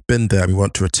before. We've been there. We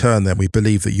want to return there. We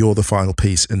believe that you're the final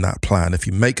piece in that plan. If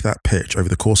you make that pitch over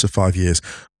the course of 5 years,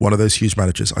 one of those huge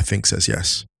managers, I think, says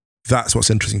yes. That's what's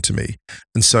interesting to me.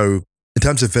 And so in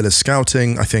terms of Villa's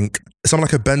scouting, I think someone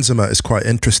like a Benzema is quite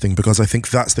interesting, because I think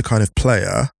that's the kind of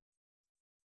player.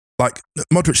 Like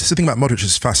Modric, the thing about Modric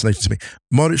is fascinating to me.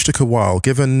 Modric took a while,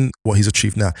 given what he's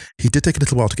achieved now. He did take a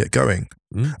little while to get going.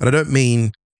 And I don't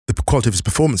mean the quality of his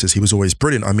performances. He was always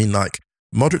brilliant. I mean,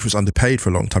 Modric was underpaid for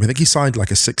a long time. I think he signed a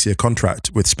 6-year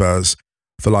contract with Spurs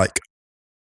for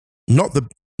not the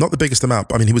biggest amount,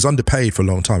 but I mean, he was underpaid for a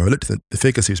long time. I looked at the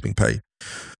figures he was being paid.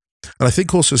 And I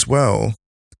think also as well,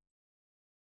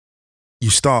 you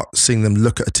start seeing them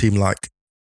look at a team like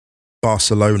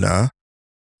Barcelona,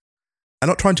 and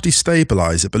not trying to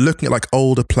destabilize it, but looking at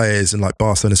older players in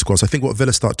Barcelona squads. I think what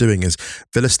Villa start doing is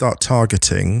Villa start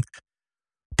targeting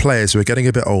players who are getting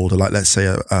a bit older, let's say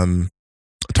a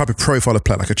type of profile of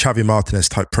player, like a Xavi Martinez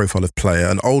type profile of player,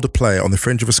 an older player on the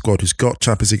fringe of a squad who's got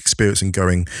Champions League experience and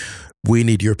going, we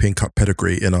need European Cup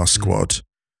pedigree in our squad.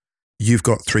 You've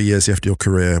got 3 years after your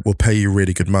career. We'll pay you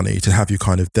really good money to have you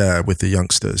kind of there with the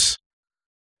youngsters.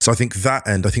 So I think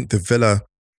the Villa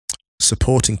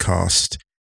supporting cast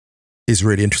is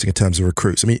really interesting in terms of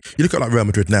recruits. I mean, you look at Real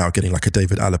Madrid now getting a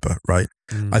David Alaba, right?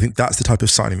 I think that's the type of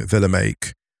signing that Villa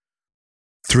make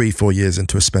 3-4 years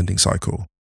into a spending cycle.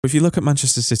 If you look at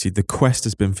Manchester City, the quest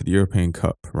has been for the European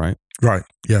Cup, right? Right,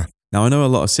 yeah. Now, I know a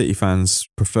lot of City fans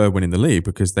prefer winning the league,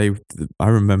 because I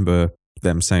remember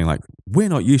them saying, we're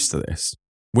not used to this.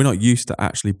 We're not used to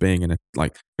actually being in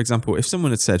for example, if someone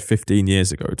had said 15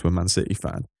 years ago to a Man City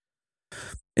fan,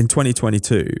 in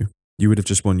 2022, you would have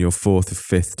just won your 4th or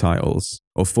 5th titles,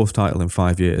 or 4th title in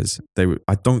 5 years.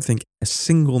 I don't think a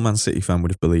single Man City fan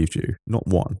would have believed you, not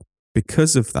one.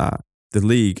 Because of that, the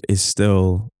league is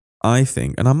still, I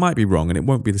think, and I might be wrong, and it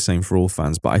won't be the same for all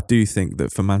fans, but I do think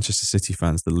that for Manchester City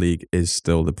fans, the league is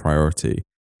still the priority.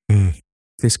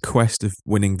 This quest of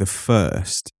winning the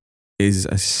first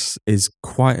is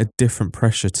quite a different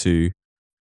pressure to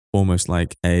almost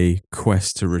like a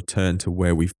quest to return to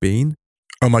where we've been.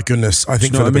 Oh my goodness! I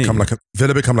think Villa become like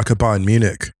a Bayern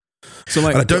Munich. So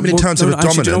like, and I don't mean in terms of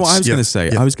dominance. Do you know what I was going to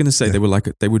say? I was going to say they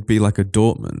would be like a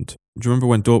Dortmund. Do you remember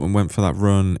when Dortmund went for that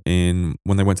run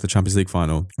when they went to the Champions League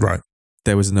final? Right.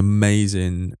 There was an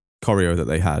amazing choreo that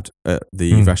they had at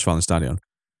the Westfalenstadion,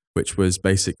 which was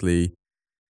basically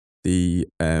the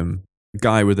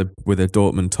guy with a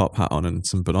Dortmund top hat on and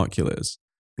some binoculars,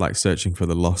 like searching for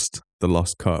the lost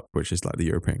cup, which is like the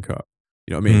European Cup.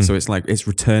 You know what I mean? So it's like it's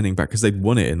returning back because they'd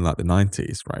won it in like the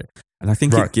 90s, right? And I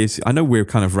think it gives. I know we're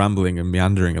kind of rambling and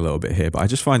meandering a little bit here, but I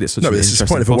just find it such an interesting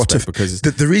point of what if, because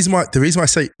the reason I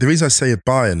say at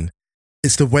Bayern,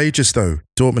 it's the wages though.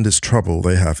 Dortmund is trouble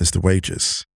they have is the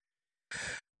wages.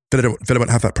 Villa won't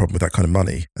have that problem with that kind of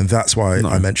money, and that's why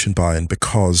I mentioned Bayern,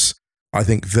 because I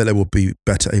think Villa will be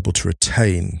better able to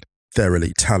retain their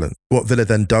elite talent. What Villa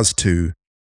then does to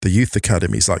the youth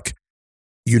academies, like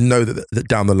that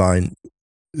down the line,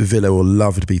 Villa will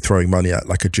love to be throwing money at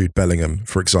like a Jude Bellingham,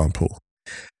 for example.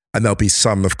 And there'll be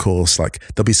some, of course, like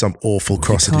there'll be some awful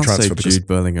cross-city transfer. Say Jude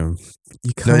Bellingham.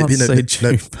 You can't say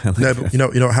Jude Bellingham. No, but you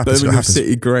know what happens. Birmingham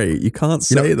City, great. You can't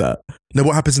say that. No,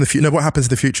 what happens in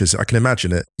the future is I can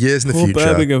imagine it. Years in the future.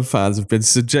 Birmingham fans have been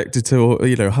subjected to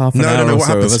half an hour or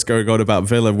so of us going on about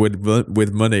Villa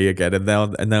with money again,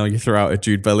 and now you throw out a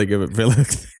Jude Bellingham at Villa.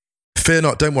 Fear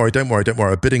not, don't worry.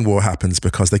 A bidding war happens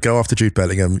because they go after Jude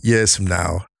Bellingham years from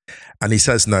now, and he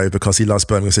says no because he loves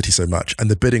Birmingham City so much, and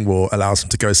the bidding war allows him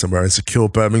to go somewhere and secure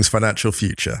Birmingham's financial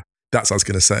future. That's what I was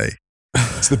going to say.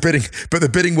 So the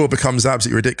bidding war becomes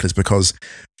absolutely ridiculous because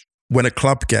when a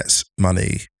club gets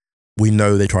money, we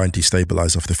know they try and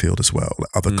destabilise off the field as well, like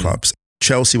other clubs.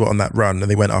 Chelsea were on that run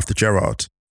and they went after Gerrard.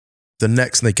 The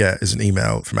next thing they get is an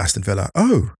email from Aston Villa.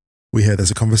 Oh, we hear there's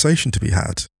a conversation to be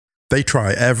had. They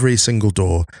try every single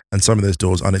door, and some of those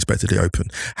doors unexpectedly open.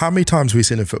 How many times have we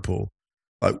seen in football?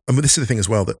 This is the thing as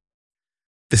well, that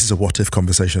this is a what-if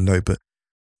conversation, no, but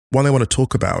one I want to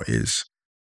talk about is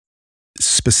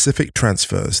specific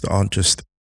transfers that aren't just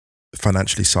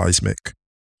financially seismic,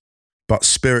 but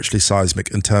spiritually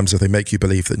seismic in terms of they make you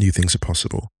believe that new things are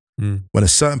possible. When a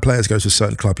certain player goes to a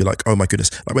certain club, you're like, oh my goodness.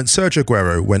 Like when Sergio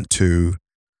Aguero went to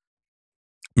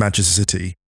Manchester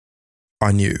City,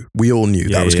 we all knew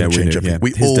that was going to change everything.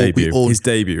 His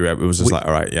debut, it was just like,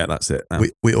 all right, yeah, that's it.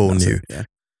 We all knew.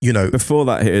 Before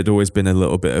that, it had always been a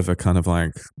little bit of a kind of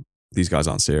like, these guys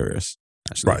aren't serious.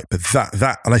 Actually. Right,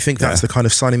 but and I think that's the kind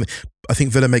of signing. I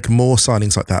think Villa make more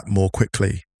signings like that more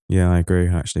quickly. Yeah, I agree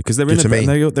actually, because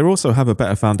they also have a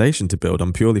better foundation to build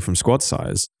on purely from squad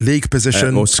size, league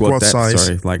position, or squad depth, size,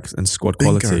 and squad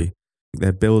quality.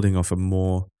 They're building off a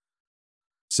more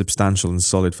substantial and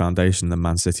solid foundation than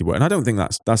Man City were, and I don't think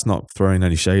that's not throwing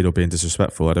any shade or being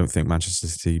disrespectful. I don't think Manchester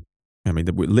City. I mean,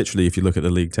 literally, if you look at the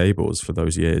league tables for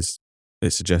those years,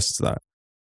 it suggests that.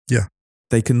 Yeah.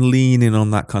 They can lean in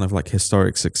on that kind of like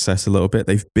historic success a little bit.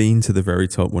 They've been to the very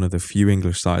top, one of the few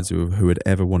English sides who had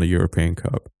ever won a European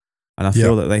Cup. And I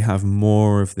feel that they have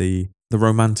more of the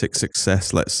romantic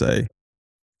success, let's say.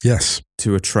 Yes.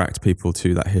 To attract people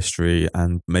to that history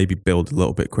and maybe build a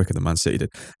little bit quicker than Man City did.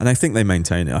 And I think they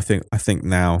maintain it. I think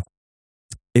now,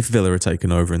 if Villa are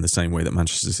taken over in the same way that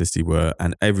Manchester City were,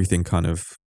 and everything kind of,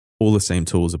 all the same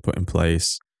tools are put in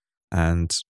place, and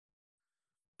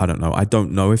I don't know. I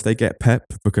don't know if they get Pep,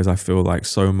 because I feel like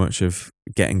so much of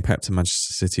getting Pep to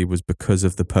Manchester City was because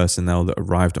of the personnel that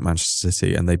arrived at Manchester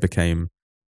City, and it became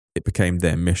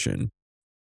their mission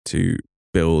to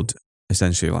build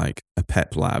essentially like a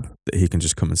Pep lab that he can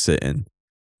just come and sit in,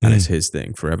 and it's his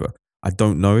thing forever. I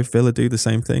don't know if Villa do the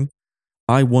same thing.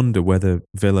 I wonder whether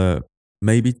Villa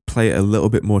maybe play it a little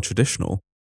bit more traditional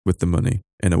with the money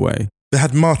in a way. They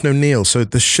had Martin O'Neill, so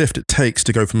the shift it takes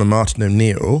to go from a Martin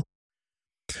O'Neill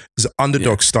as an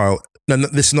underdog style. No,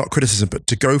 this is not criticism, but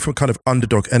to go from kind of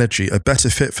underdog energy, a better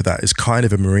fit for that is kind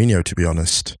of a Mourinho, to be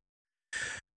honest.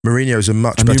 Mourinho is a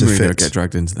much better Mourinho fit. Get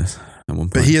dragged into this at one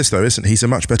point. But he is though, isn't he? He's a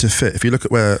much better fit. If you look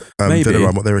at where Villa are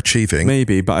and what they're achieving.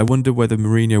 Maybe, but I wonder whether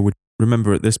Mourinho would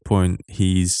remember at this point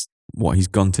he's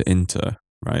gone to Inter,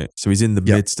 right? So he's in the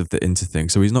midst of the Inter thing.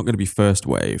 So he's not going to be first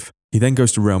wave. He then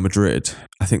goes to Real Madrid.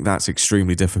 I think that's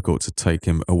extremely difficult to take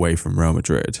him away from Real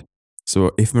Madrid.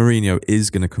 So if Mourinho is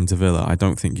going to come to Villa, I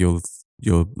don't think you're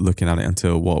looking at it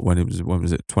until when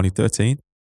was it 2013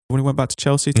 when he went back to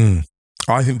Chelsea?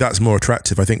 I think that's more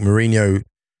attractive. I think Mourinho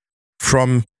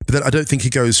But then I don't think he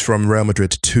goes from Real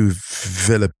Madrid to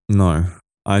Villa. No,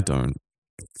 I don't.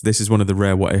 This is one of the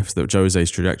rare what ifs that Jose's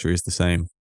trajectory is the same.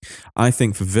 I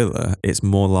think for Villa, it's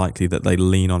more likely that they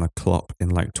lean on a Klopp in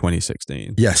like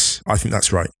 2016. Yes, I think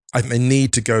that's right. I think they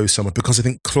need to go somewhere because I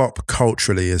think Klopp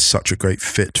culturally is such a great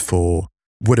fit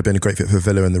would have been a great fit for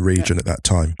Villa in the region at that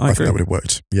time. I think that would have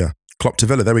worked. Yeah. Klopp to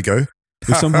Villa, there we go.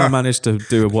 We somehow managed to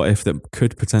do a what if that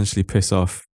could potentially piss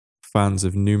off fans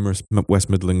of numerous West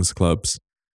Midlands clubs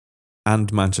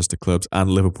and Manchester clubs and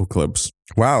Liverpool clubs.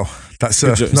 Wow, that's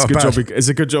not bad. It's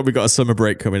a good job we got a summer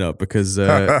break coming up because.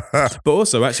 But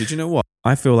also, actually, do you know what?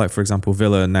 I feel like, for example,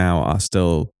 Villa now are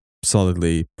still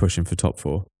solidly pushing for top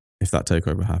 4 if that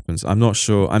takeover happens. I'm not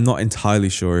sure. I'm not entirely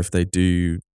sure if they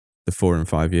do the 4 and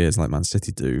 5 years like Man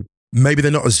City do. Maybe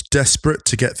they're not as desperate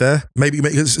to get there. Maybe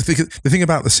the thing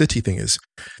about the City thing is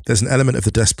there's an element of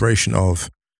the desperation of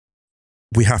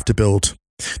we have to build.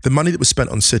 The money that was spent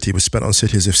on City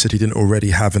as if City didn't already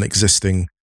have an existing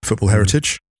football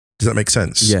heritage. Does that make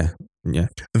sense? Yeah.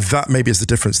 That maybe is the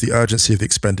difference, the urgency of the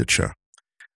expenditure.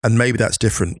 And maybe that's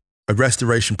different. A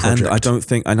restoration project.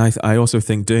 And I also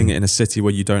think doing it in a city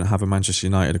where you don't have a Manchester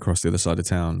United across the other side of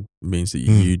town means that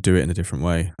you do it in a different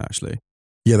way, actually.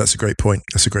 Yeah, that's a great point.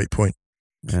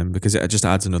 Because it just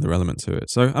adds another element to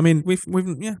it. So, I mean,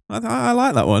 I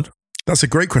like that one. That's a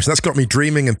great question. That's got me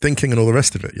dreaming and thinking and all the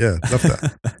rest of it. Yeah, love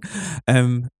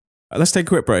that. Let's take a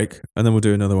quick break and then we'll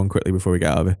do another one quickly before we get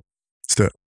out of it. Let's do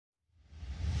it.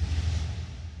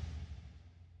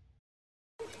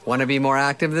 Want to be more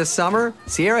active this summer?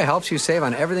 Sierra helps you save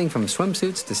on everything from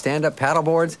swimsuits to stand-up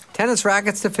paddleboards, tennis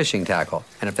rackets to fishing tackle.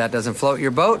 And if that doesn't float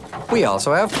your boat, we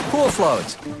also have pool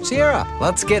floats. Sierra,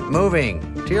 let's get moving.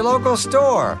 To your local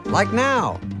store, like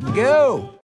now.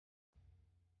 Go!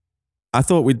 I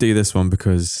thought we'd do this one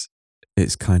because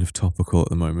it's kind of topical at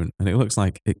the moment and it looks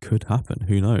like it could happen.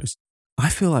 Who knows? I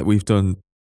feel like we've done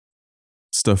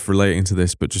stuff relating to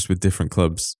this, but just with different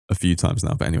clubs a few times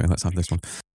now. But anyway, let's have this one.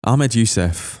 Ahmed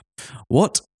Youssef,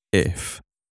 what if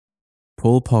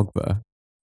Paul Pogba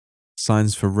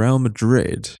signs for Real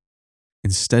Madrid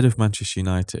instead of Manchester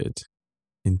United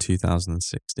in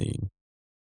 2016?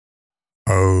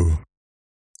 Oh,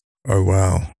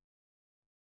 wow.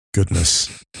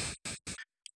 Goodness.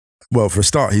 Well, for a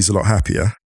start, he's a lot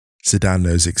happier. Zidane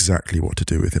knows exactly what to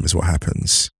do with him is what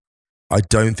happens. I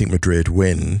don't think Madrid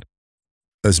win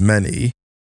as many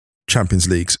Champions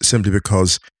Leagues simply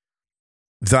because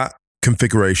that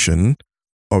configuration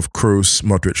of Kroos,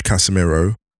 Modric,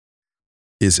 Casemiro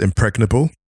is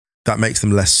impregnable. That makes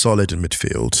them less solid in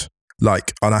midfield.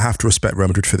 And I have to respect Real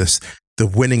Madrid for this, the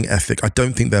winning ethic. I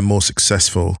don't think they're more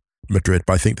successful, Madrid,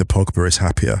 but I think that Pogba is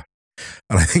happier.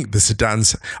 And I think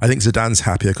Zidane's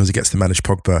happier because he gets to manage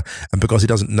Pogba and because he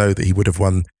doesn't know that he would have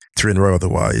won 3 in a row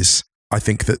otherwise. I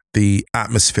think that the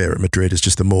atmosphere at Madrid is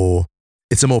just a more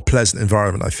pleasant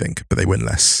environment, I think, but they win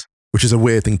less, which is a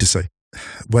weird thing to say.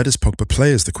 Where does Pogba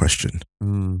play is the question.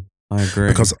 I agree.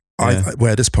 Because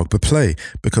where does Pogba play?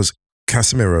 Because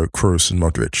Casemiro, Kroos and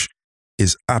Modric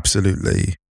is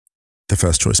absolutely the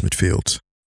first choice midfield.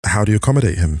 How do you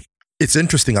accommodate him? It's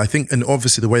interesting, I think, and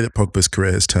obviously the way that Pogba's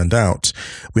career has turned out,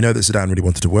 we know that Zidane really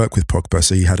wanted to work with Pogba,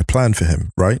 so he had a plan for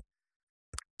him, right?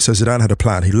 So Zidane had a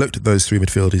plan. He looked at those 3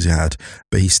 midfielders he had,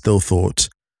 but he still thought,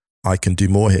 I can do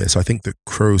more here. So I think that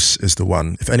Kroos is the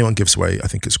one. If anyone gives way, I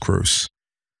think it's Kroos.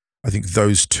 I think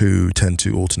those two tend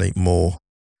to alternate more.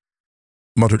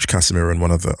 Modric, Casemiro and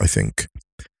one other, I think.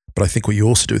 But I think what you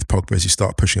also do with Pogba is you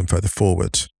start pushing him further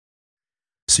forward.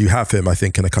 So you have him, I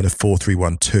think, in a kind of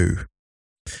 4-3-1-2.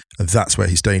 And that's where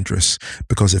he's dangerous.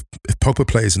 Because if Pogba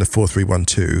plays in a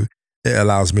 4-3-1-2, it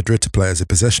allows Madrid to play as a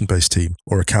possession-based team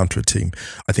or a counter team.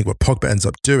 I think what Pogba ends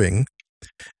up doing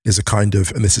is a kind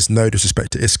of, and this is no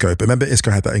disrespect to Isco, but remember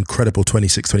Isco had that incredible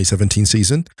 2017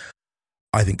 season?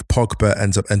 I think Pogba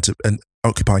ends up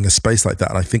occupying a space like that,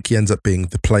 and I think he ends up being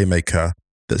the playmaker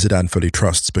that Zidane fully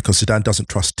trusts because Zidane doesn't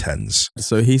trust 10s.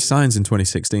 So he signs in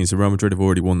 2016, so Real Madrid have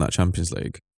already won that Champions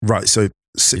League. Right, so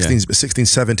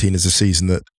 16-17 is a season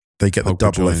that they get the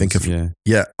double, joins, I think.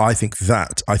 I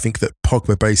think that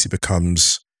Pogba basically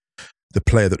becomes the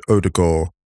player that Odegaard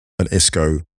and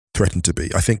Isco threatened to be.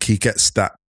 I think he gets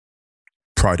that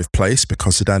pride of place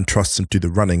because Zidane trusts him to do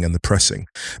the running and the pressing.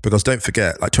 Because don't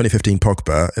forget, 2015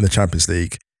 Pogba in the Champions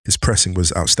League, his pressing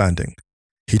was outstanding.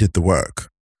 He did the work.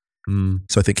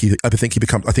 So I think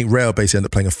Real basically end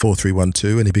up playing a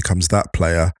 4-3-1-2 and he becomes that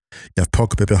player. You have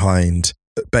Pogba behind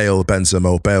Bale,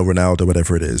 Benzema, or Bale, Ronaldo,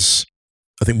 whatever it is.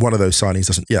 I think one of those signings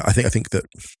doesn't. Yeah, I think that.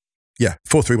 Yeah,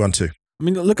 4-3-1-2. I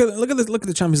mean, look at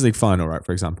the Champions League final, right?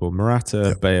 For example,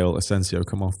 Morata, Bale, Asensio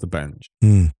come off the bench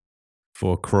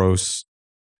for Kroos,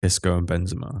 Isco and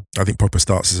Benzema. I think Pogba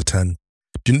starts as a 10.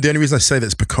 The only reason I say that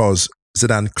is because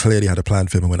Zidane clearly had a plan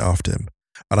for him and went after him.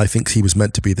 And I think he was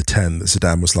meant to be the 10 that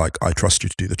Zidane was like, I trust you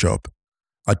to do the job.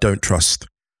 I don't trust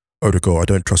Odegaard.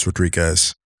 I don't trust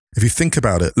Rodriguez. If you think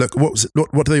about it, look, what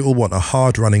do they all want? A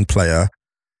hard-running player.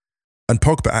 And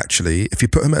Pogba, actually, if you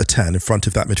put him at a 10 in front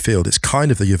of that midfield, it's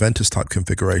kind of the Juventus-type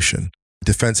configuration.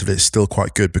 Defensively, it's still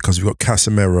quite good because we've got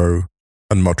Casemiro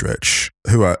and Modric,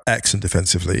 who are excellent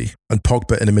defensively. And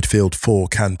Pogba in a midfield 4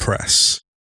 can press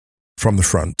from the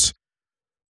front.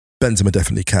 Benzema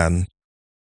definitely can.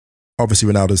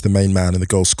 Obviously, Ronaldo's the main man and the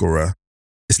goal scorer.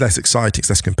 It's less exciting, it's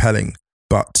less compelling,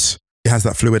 but it has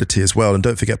that fluidity as well. And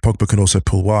don't forget, Pogba can also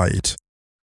pull wide.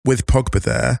 With Pogba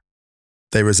there,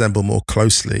 they resemble more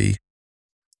closely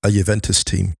a Juventus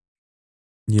team.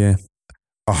 Yeah.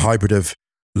 A hybrid of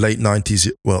late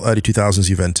 90s, well, early 2000s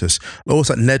Juventus.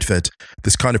 Also Nedved,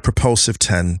 this kind of propulsive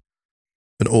 10,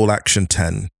 an all-action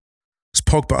 10. It's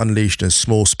Pogba unleashed in a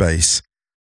small space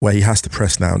where he has to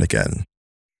press now and again.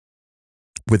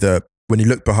 When he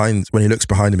looks behind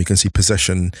him, you can see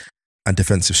possession and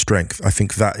defensive strength. I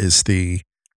think that's the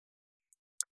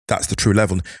true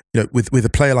level. You know, with a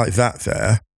player like that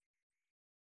there,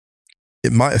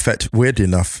 it might affect, weirdly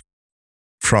enough,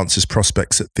 France's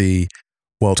prospects at the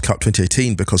World Cup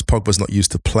 2018 because Pogba's not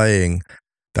used to playing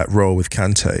that role with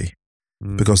Kante.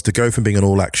 Because to go from being an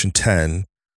all-action 10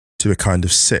 to a kind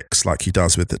of 6 like he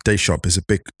does with Deschamps is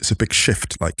a big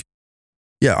shift. Like,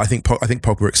 yeah, I think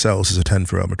Pogba excels as a 10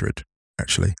 for Real Madrid,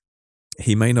 actually.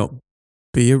 He may not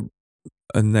be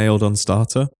a nailed-on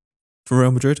starter for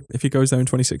Real Madrid if he goes there in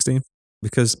 2016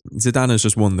 because Zidane has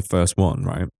just won the first one,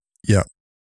 right? Yeah.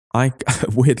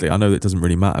 Weirdly, I know that doesn't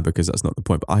really matter because that's not the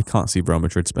point, but I can't see Real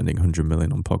Madrid spending 100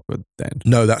 million on Pogba then.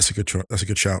 No, that's a good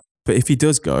shout. But if he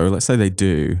does go, let's say they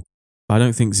do, I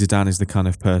don't think Zidane is the kind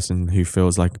of person who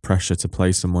feels like pressure to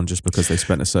play someone just because they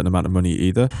spent a certain amount of money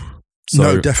either. So,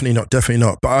 no, definitely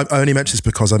not. But I only mention this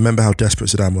because I remember how desperate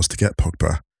Zidane was to get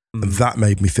Pogba. And that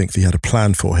made me think that he had a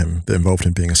plan for him that involved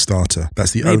him being a starter.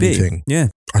 That's the only thing. Yeah.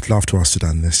 I'd love to ask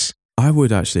Zidane this. I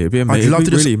would actually. It'd be amazing. It'd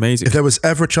be really amazing. If there was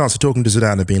ever a chance of talking to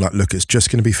Zidane and being like, look, it's just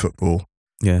going to be football.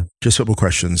 Yeah. Just football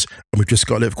questions. And we've just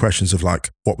got a little questions of like,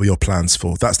 what were your plans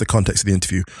for? That's the context of the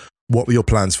interview. What were your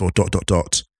plans for ...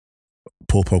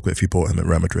 Paul Pogba if you bought him at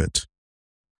Real Madrid?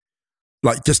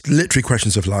 Like just literally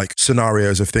questions of like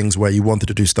scenarios of things where you wanted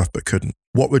to do stuff but couldn't.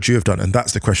 What would you have done? And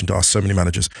that's the question to ask so many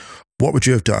managers. What would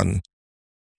you have done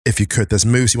if you could? There's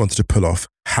moves you wanted to pull off.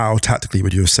 How tactically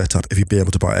would you have set up if you'd be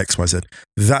able to buy X, Y, Z?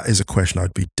 That is a question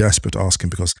I'd be desperate to ask him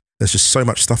because there's just so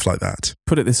much stuff like that.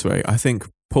 Put it this way, I think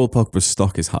Paul Pogba's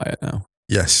stock is higher now.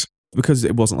 Yes. Because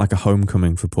it wasn't like a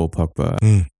homecoming for Paul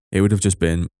Pogba. It would have just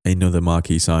been another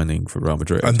marquee signing for Real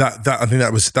Madrid. And that I think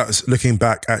that was looking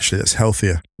back, actually, that's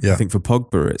healthier. Yeah. I think for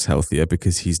Pogba, it's healthier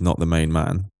because he's not the main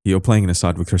man. You're playing in a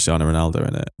side with Cristiano Ronaldo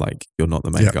in it. Like, you're not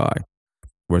the main guy.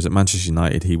 Whereas at Manchester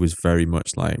United, he was very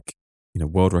much like,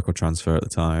 world record transfer at the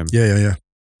time. Yeah.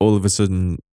 All of a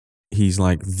sudden, he's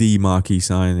like the marquee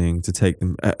signing to take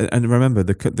them. And remember,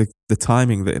 the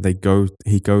timing that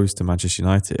he goes to Manchester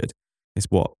United, it's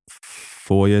what,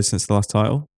 4 years since the last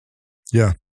title?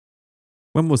 Yeah.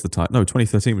 When was the title? No,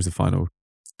 2013 was the final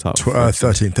title.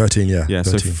 13, yeah. Yeah,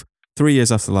 13. so 3 years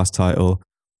after the last title.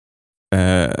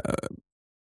 Didn't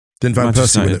Van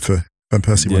Persie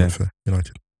win it for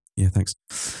United? Yeah, thanks.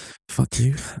 Fuck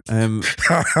you.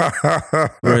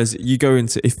 Whereas you go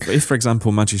into, if for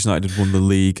example, Manchester United had won the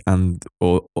league and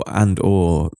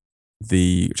or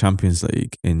the Champions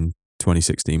League in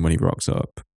 2016 when he rocks up,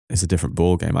 it's a different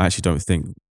ball game. I actually don't think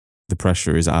the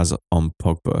pressure is as on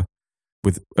Pogba.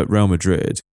 At Real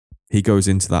Madrid, he goes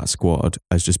into that squad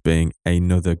as just being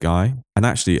another guy and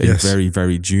actually a very,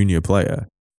 very junior player,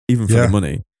 even for the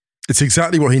money. It's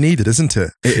exactly what he needed, isn't it?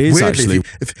 It is. Weirdly,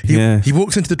 actually. He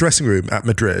walks into the dressing room at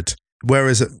Madrid,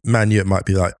 whereas at Man U it might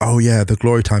be like, oh yeah, the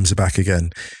glory times are back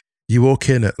again. You walk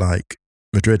in at like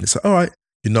Madrid and it's like, all right,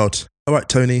 you nod. All right,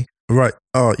 Tony. All right.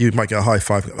 Oh, you might get a high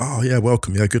five. Oh yeah,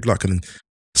 welcome. Yeah, good luck. And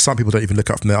some people don't even look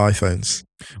up from their iPhones.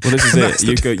 Well, this is it.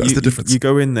 That's the difference. You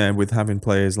go in there with having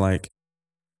players like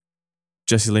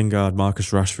Jesse Lingard,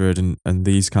 Marcus Rashford, and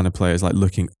these kind of players like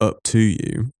looking up to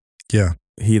you. Yeah.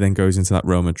 He then goes into that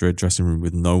Real Madrid dressing room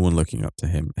with no one looking up to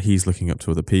him. He's looking up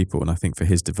to other people. And I think for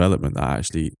his development, that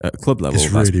actually, at club level,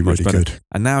 it's that's really, much really better. good.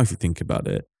 And now if you think about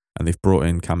it, and they've brought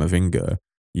in Camavinga,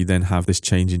 you then have this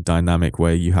change in dynamic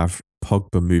where you have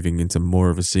Pogba moving into more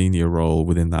of a senior role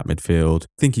within that midfield.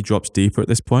 I think he drops deeper at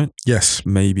this point. Yes.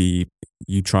 Maybe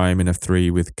you try him in a 3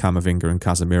 with Camavinga and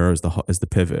Casemiro as the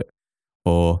pivot,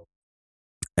 or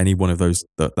any one of those,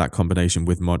 that combination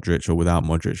with Modric or without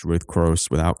Modric, with Kroos,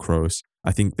 without Kroos.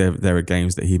 I think there are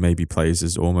games that he maybe plays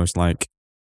as almost like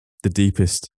the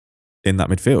deepest in that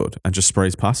midfield and just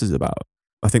sprays passes about.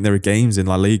 I think there are games in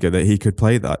La Liga that he could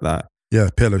play like that. Yeah,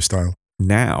 Pirlo style.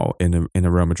 Now in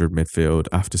a Real Madrid midfield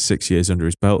after 6 years under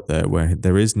his belt there, where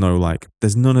there is no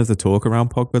there's none of the talk around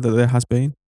Pogba that there has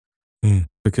been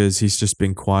because he's just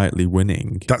been quietly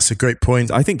winning. That's a great point.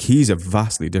 I think he's a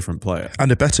vastly different player.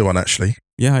 And a better one, actually.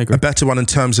 Yeah, I agree. A better one in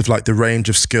terms of like the range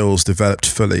of skills developed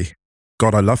fully.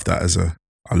 God, I love that as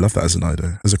an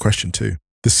idea, as a question too.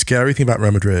 The scary thing about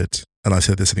Real Madrid, and I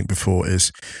said this I think before,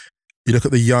 is you look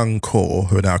at the young core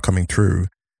who are now coming through,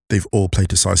 they've all played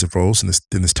decisive roles in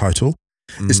this title.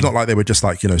 It's not like they were just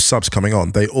like, subs coming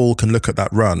on. They all can look at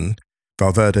that run,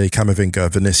 Valverde, Camavinga,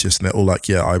 Vinicius, and they're all like,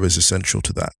 yeah, I was essential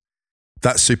to that.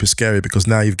 That's super scary because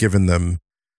now you've given them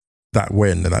that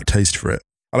win and that taste for it.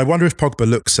 And I wonder if Pogba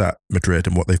looks at Madrid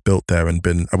and what they've built there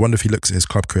I wonder if he looks at his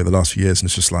club career the last few years and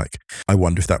it's just like, I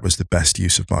wonder if that was the best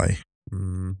use of my...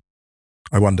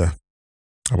 I wonder.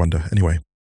 Anyway.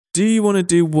 Do you want to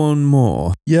do one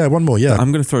more? Yeah, one more, yeah.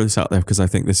 I'm going to throw this out there because I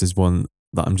think this is one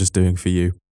that I'm just doing for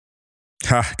you.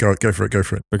 Go for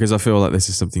it. Because I feel like this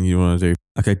is something you want to do.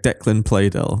 Okay, Declan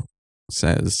Playdell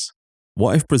says,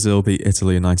 what if Brazil beat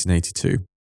Italy in 1982?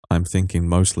 I'm thinking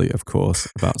mostly, of course,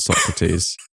 about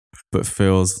Socrates, but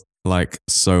feels like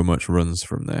so much runs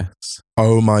from this.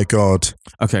 Oh my God.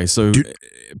 Okay, so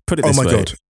put it this way.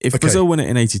 God. If Brazil win it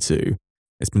in 82,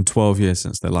 it's been 12 years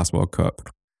since their last World Cup.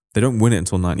 They don't win it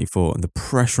until 94, and the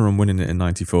pressure on winning it in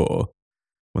 94,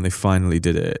 when they finally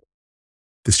did it,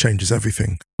 this changes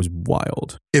everything. Was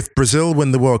wild. If Brazil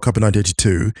win the World Cup in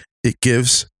 1982, it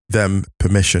gives them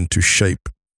permission to shape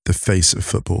the face of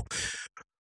football.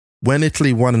 When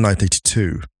Italy won in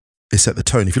 1982, it set the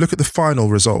tone. If you look at the final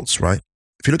results, right?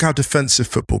 If you look how defensive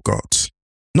football got,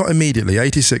 not immediately,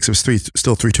 86 it was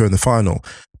still 3-2 in the final,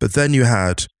 but then you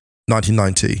had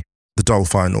 1990, the dull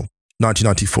final,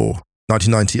 1994,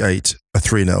 1998, a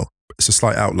 3-0. It's a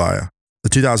slight outlier. The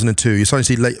 2002, you're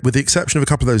starting to see, with the exception of a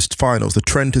couple of those finals, the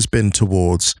trend has been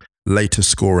towards later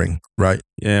scoring, right?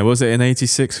 Yeah, was it in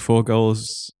 86, 4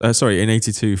 goals? In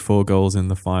 82, 4 goals in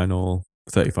the final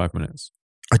 35 minutes.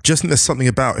 I just think there's something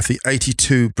about if the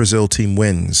 82 Brazil team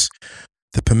wins,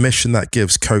 the permission that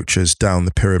gives coaches down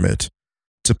the pyramid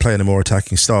to play in a more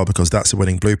attacking style because that's a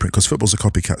winning blueprint because football's a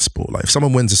copycat sport. Like if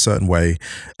someone wins a certain way,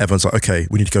 everyone's like, okay,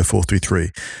 we need to go 4-3-3.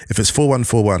 If it's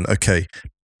 4-1-4-1, okay.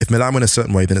 If Milan win a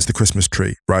certain way, then it's the Christmas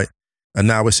tree, right? And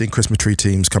now we're seeing Christmas tree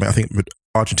teams coming. I think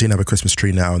Argentina have a Christmas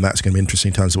tree now, and that's going to be interesting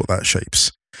in terms of what that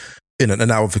shapes. And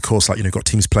now, of course, got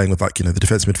teams playing with the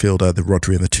defensive midfielder, the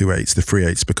Rodri and the 2-8s, the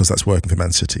 3-8s, because that's working for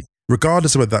Man City.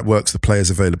 Regardless of whether that works, the players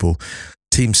available,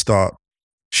 teams start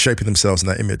shaping themselves in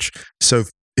that image. So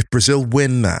if Brazil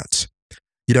win that,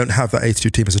 you don't have that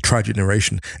 82 team as a tragic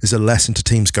narration. It's a lesson to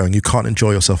teams going, you can't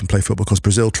enjoy yourself and play football because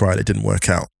Brazil tried, it didn't work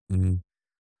out. Mm-hmm.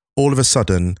 All of a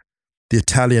sudden, the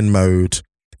Italian mode,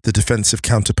 the defensive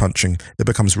counterpunching, it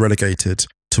becomes relegated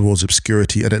towards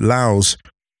obscurity and it allows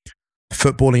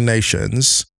footballing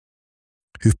nations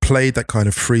who've played that kind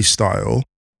of freestyle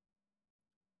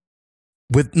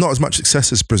with not as much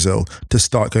success as Brazil to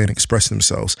start going and expressing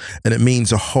themselves. And it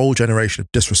means a whole generation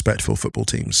of disrespectful football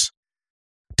teams.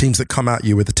 Teams that come at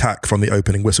you with attack from the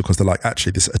opening whistle because they're like,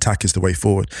 actually, this attack is the way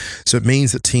forward. So it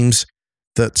means that teams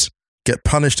that get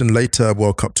punished in later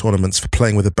World Cup tournaments for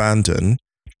playing with abandon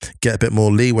get a bit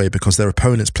more leeway because their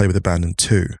opponents play with abandon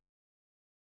too.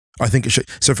 I think it should.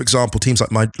 So, for example, teams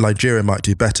like Nigeria might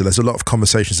do better. There's a lot of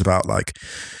conversations about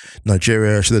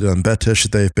Nigeria, should they have done better?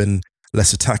 Should they have been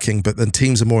less attacking? But then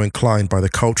teams are more inclined by the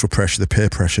cultural pressure, the peer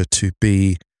pressure to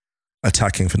be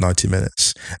attacking for 90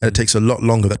 minutes. And it takes a lot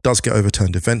longer. That does get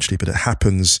overturned eventually, but it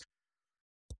happens.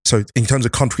 So in terms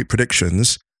of concrete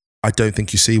predictions, I don't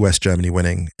think you see West Germany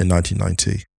winning in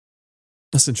 1990.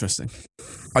 That's interesting.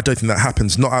 I don't think that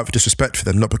happens, not out of disrespect for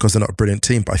them, not because they're not a brilliant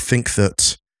team, but I think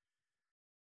that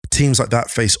teams like that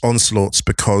face onslaughts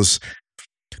because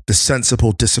the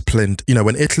sensible, disciplined,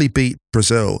 when Italy beat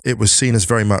Brazil, it was seen as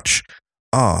very much,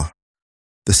 the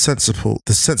sensible,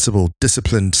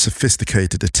 disciplined,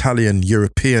 sophisticated Italian,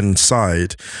 European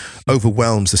side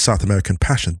overwhelms the South American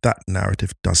passion. That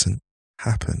narrative doesn't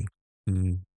happen.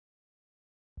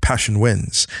 Passion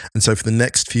wins. And so for the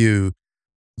next few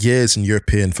years in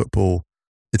European football,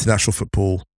 international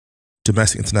football,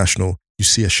 domestic, international, you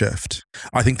see a shift.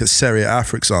 I think that Serie A,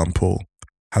 for example,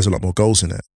 has a lot more goals in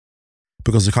it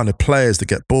because the kind of players that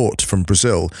get bought from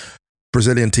Brazil,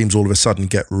 Brazilian teams all of a sudden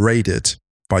get raided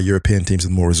by European teams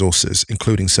with more resources,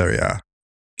 including Serie A,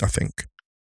 I think.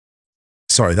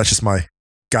 Sorry, that's just my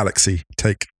galaxy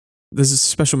take. There's a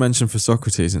special mention for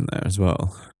Socrates in there as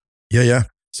well. Yeah.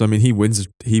 So I mean, he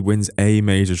wins a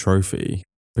major trophy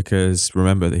because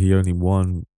remember that he only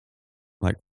won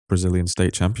like Brazilian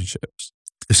state championships.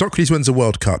 If Socrates wins a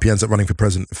World Cup, he ends up running for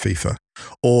president of FIFA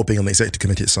or being on the executive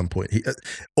committee at some point.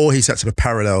 He sets up a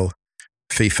parallel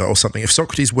FIFA or something. If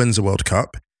Socrates wins a World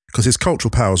Cup, because his cultural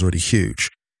power is already huge,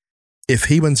 if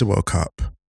he wins a World Cup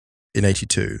in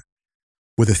 82,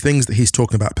 with the things that he's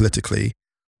talking about politically,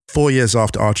 4 years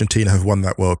after Argentina have won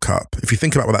that World Cup, if you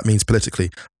think about what that means politically,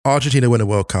 Argentina win a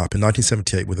World Cup in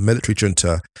 1978 with a military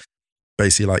junta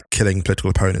basically like killing political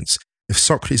opponents. If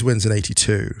Socrates wins in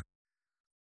 82,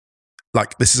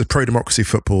 like this is a pro-democracy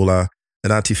footballer,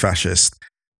 an anti-fascist,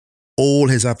 all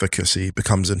his advocacy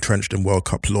becomes entrenched in World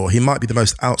Cup law. He might be the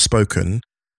most outspoken.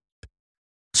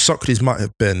 Socrates might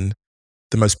have been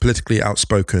the most politically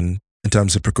outspoken in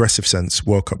terms of progressive sense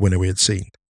World Cup winner we had seen.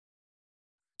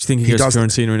 Do you think he goes to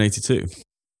Fiorentina in 82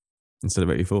 instead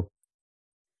of 84?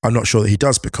 I'm not sure that he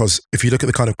does, because if you look at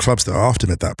the kind of clubs that are after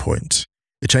him at that point,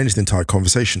 it changes the entire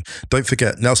conversation. Don't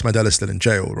forget, Nelson Mandela's still in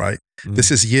jail, right? This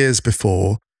is years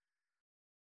before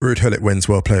Ruud Gullit wins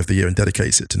World Player of the Year and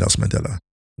dedicates it to Nelson Mandela.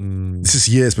 This is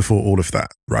years before all of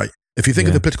that, right? If you think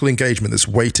of the political engagement that's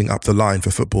waiting up the line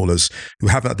for footballers who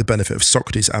haven't had the benefit of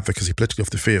Socrates' advocacy politically off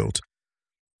the field,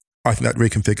 I think that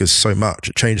reconfigures so much.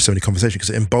 It changes so many conversations because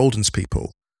it emboldens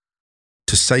people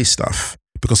to say stuff,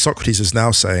 because Socrates is now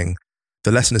saying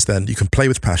the lesson is then you can play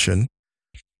with passion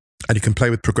and you can play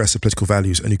with progressive political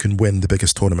values and you can win the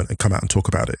biggest tournament and come out and talk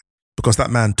about it. Because that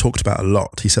man talked about a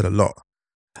lot. He said a lot.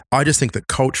 I just think that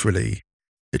culturally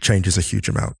it changes a huge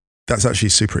amount. That's actually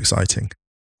super exciting.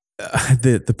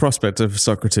 The prospect of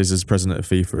Socrates as president of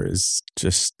FIFA is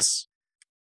just,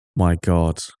 my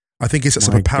God. I think he sets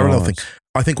up a parallel thing.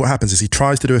 I think what happens is he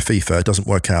tries to do a FIFA, it doesn't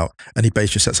work out, and he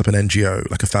basically sets up an NGO,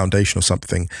 like a foundation or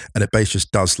something, and it basically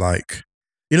just does like,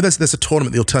 you know, there's a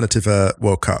tournament, the Alternative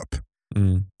World Cup,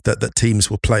 that teams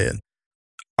will play in.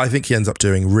 I think he ends up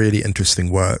doing really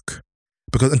interesting work.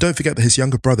 And don't forget that his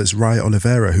younger brother is Rai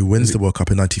Oliveira, who wins the World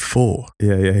Cup in 94.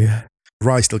 Yeah.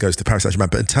 Rai still goes to Paris Saint-Germain,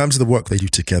 but in terms of the work they do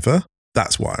together,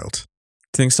 that's wild. Do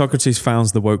you think Socrates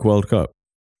founds the woke World Cup?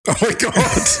 Oh my God.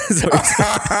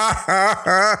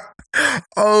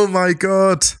 Oh my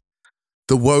God.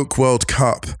 The woke World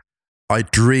Cup. I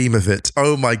dream of it.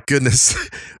 Oh my goodness.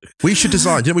 We should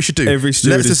design. You know what we should do? Every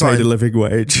student is paid a living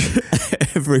wage.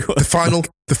 Everyone.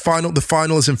 The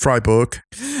final is in Freiburg.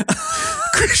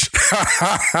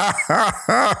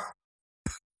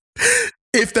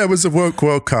 If there was a woke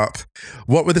World Cup,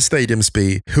 what would the stadiums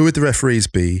be? Who would the referees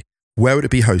be? Where would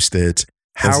it be hosted?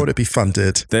 How would it be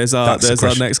funded? There's our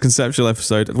next conceptual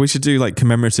episode. We should do like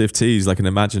commemorative tees, like an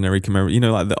imaginary commemorative. You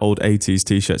know, like the old 80s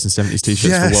t-shirts and 70s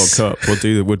t-shirts for World Cup.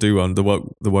 We'll do one, the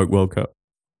woke World Cup.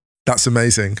 That's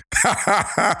amazing.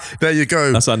 There you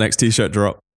go. That's our next t-shirt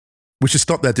drop. We should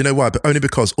stop there. Do you know why? But only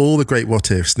because all the great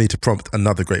what ifs need to prompt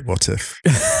another great what if.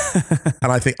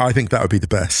 And I think that would be the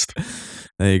best.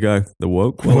 There you go. The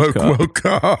woke World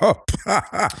Cup.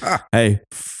 Hey,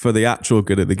 for the actual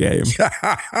good of the game.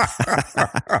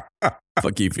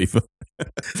 Fuck you, FIFA.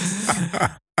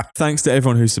 Thanks to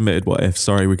everyone who submitted what if.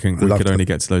 Sorry, we could only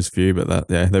get to those few, but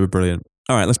they were brilliant.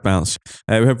 All right, let's bounce.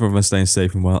 We hope everyone's staying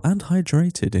safe and well and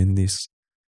hydrated in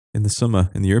the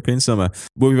summer, in the European summer.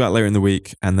 We'll be back later in the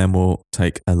week, and then we'll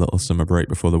take a little summer break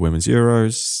before the Women's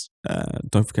Euros.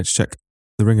 Don't forget to check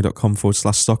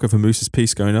theringer.com/soccer for Moose's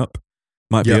piece going up.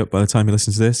 Might be up by the time you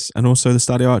listen to this. And also the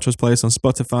Stadio Archers playlist on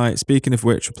Spotify. Speaking of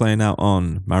which, we're playing out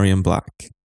on Marion Black,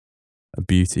 a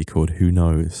beauty called Who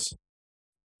Knows.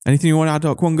 Anything you want to add,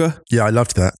 Doc Wonga? Yeah, I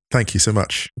loved that. Thank you so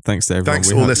much. Thanks to everyone. Thanks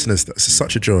all listeners. That's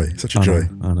such a joy. Such a joy.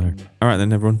 I know. All right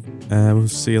then, everyone. We'll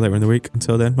see you later in the week.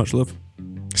 Until then, much love.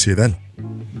 See you then.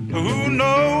 Who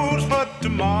knows what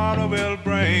tomorrow will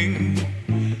bring?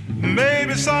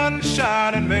 Maybe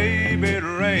sunshine and maybe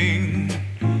rain.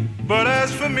 But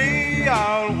as for me,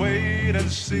 I'll wait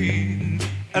and see.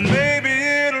 And maybe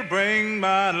it'll bring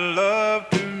my love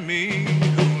to me.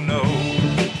 Who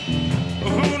knows?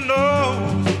 Who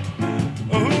knows?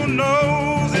 Who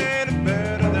knows any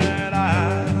better than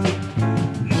I?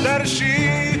 That is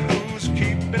she who's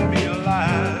keeping me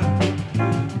alive.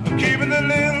 I'm keeping the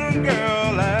little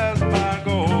girl as my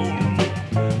goal.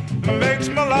 It makes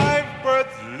my life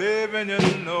worth living,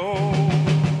 you know.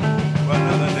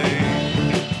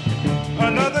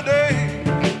 Another day,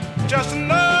 just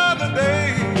another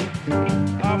day.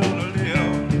 I wanna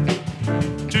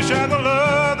live to share the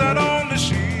love that only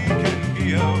she can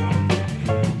give.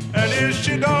 And if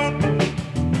she don't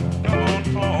come on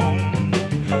home,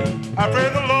 I pray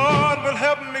the Lord will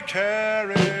help me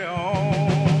carry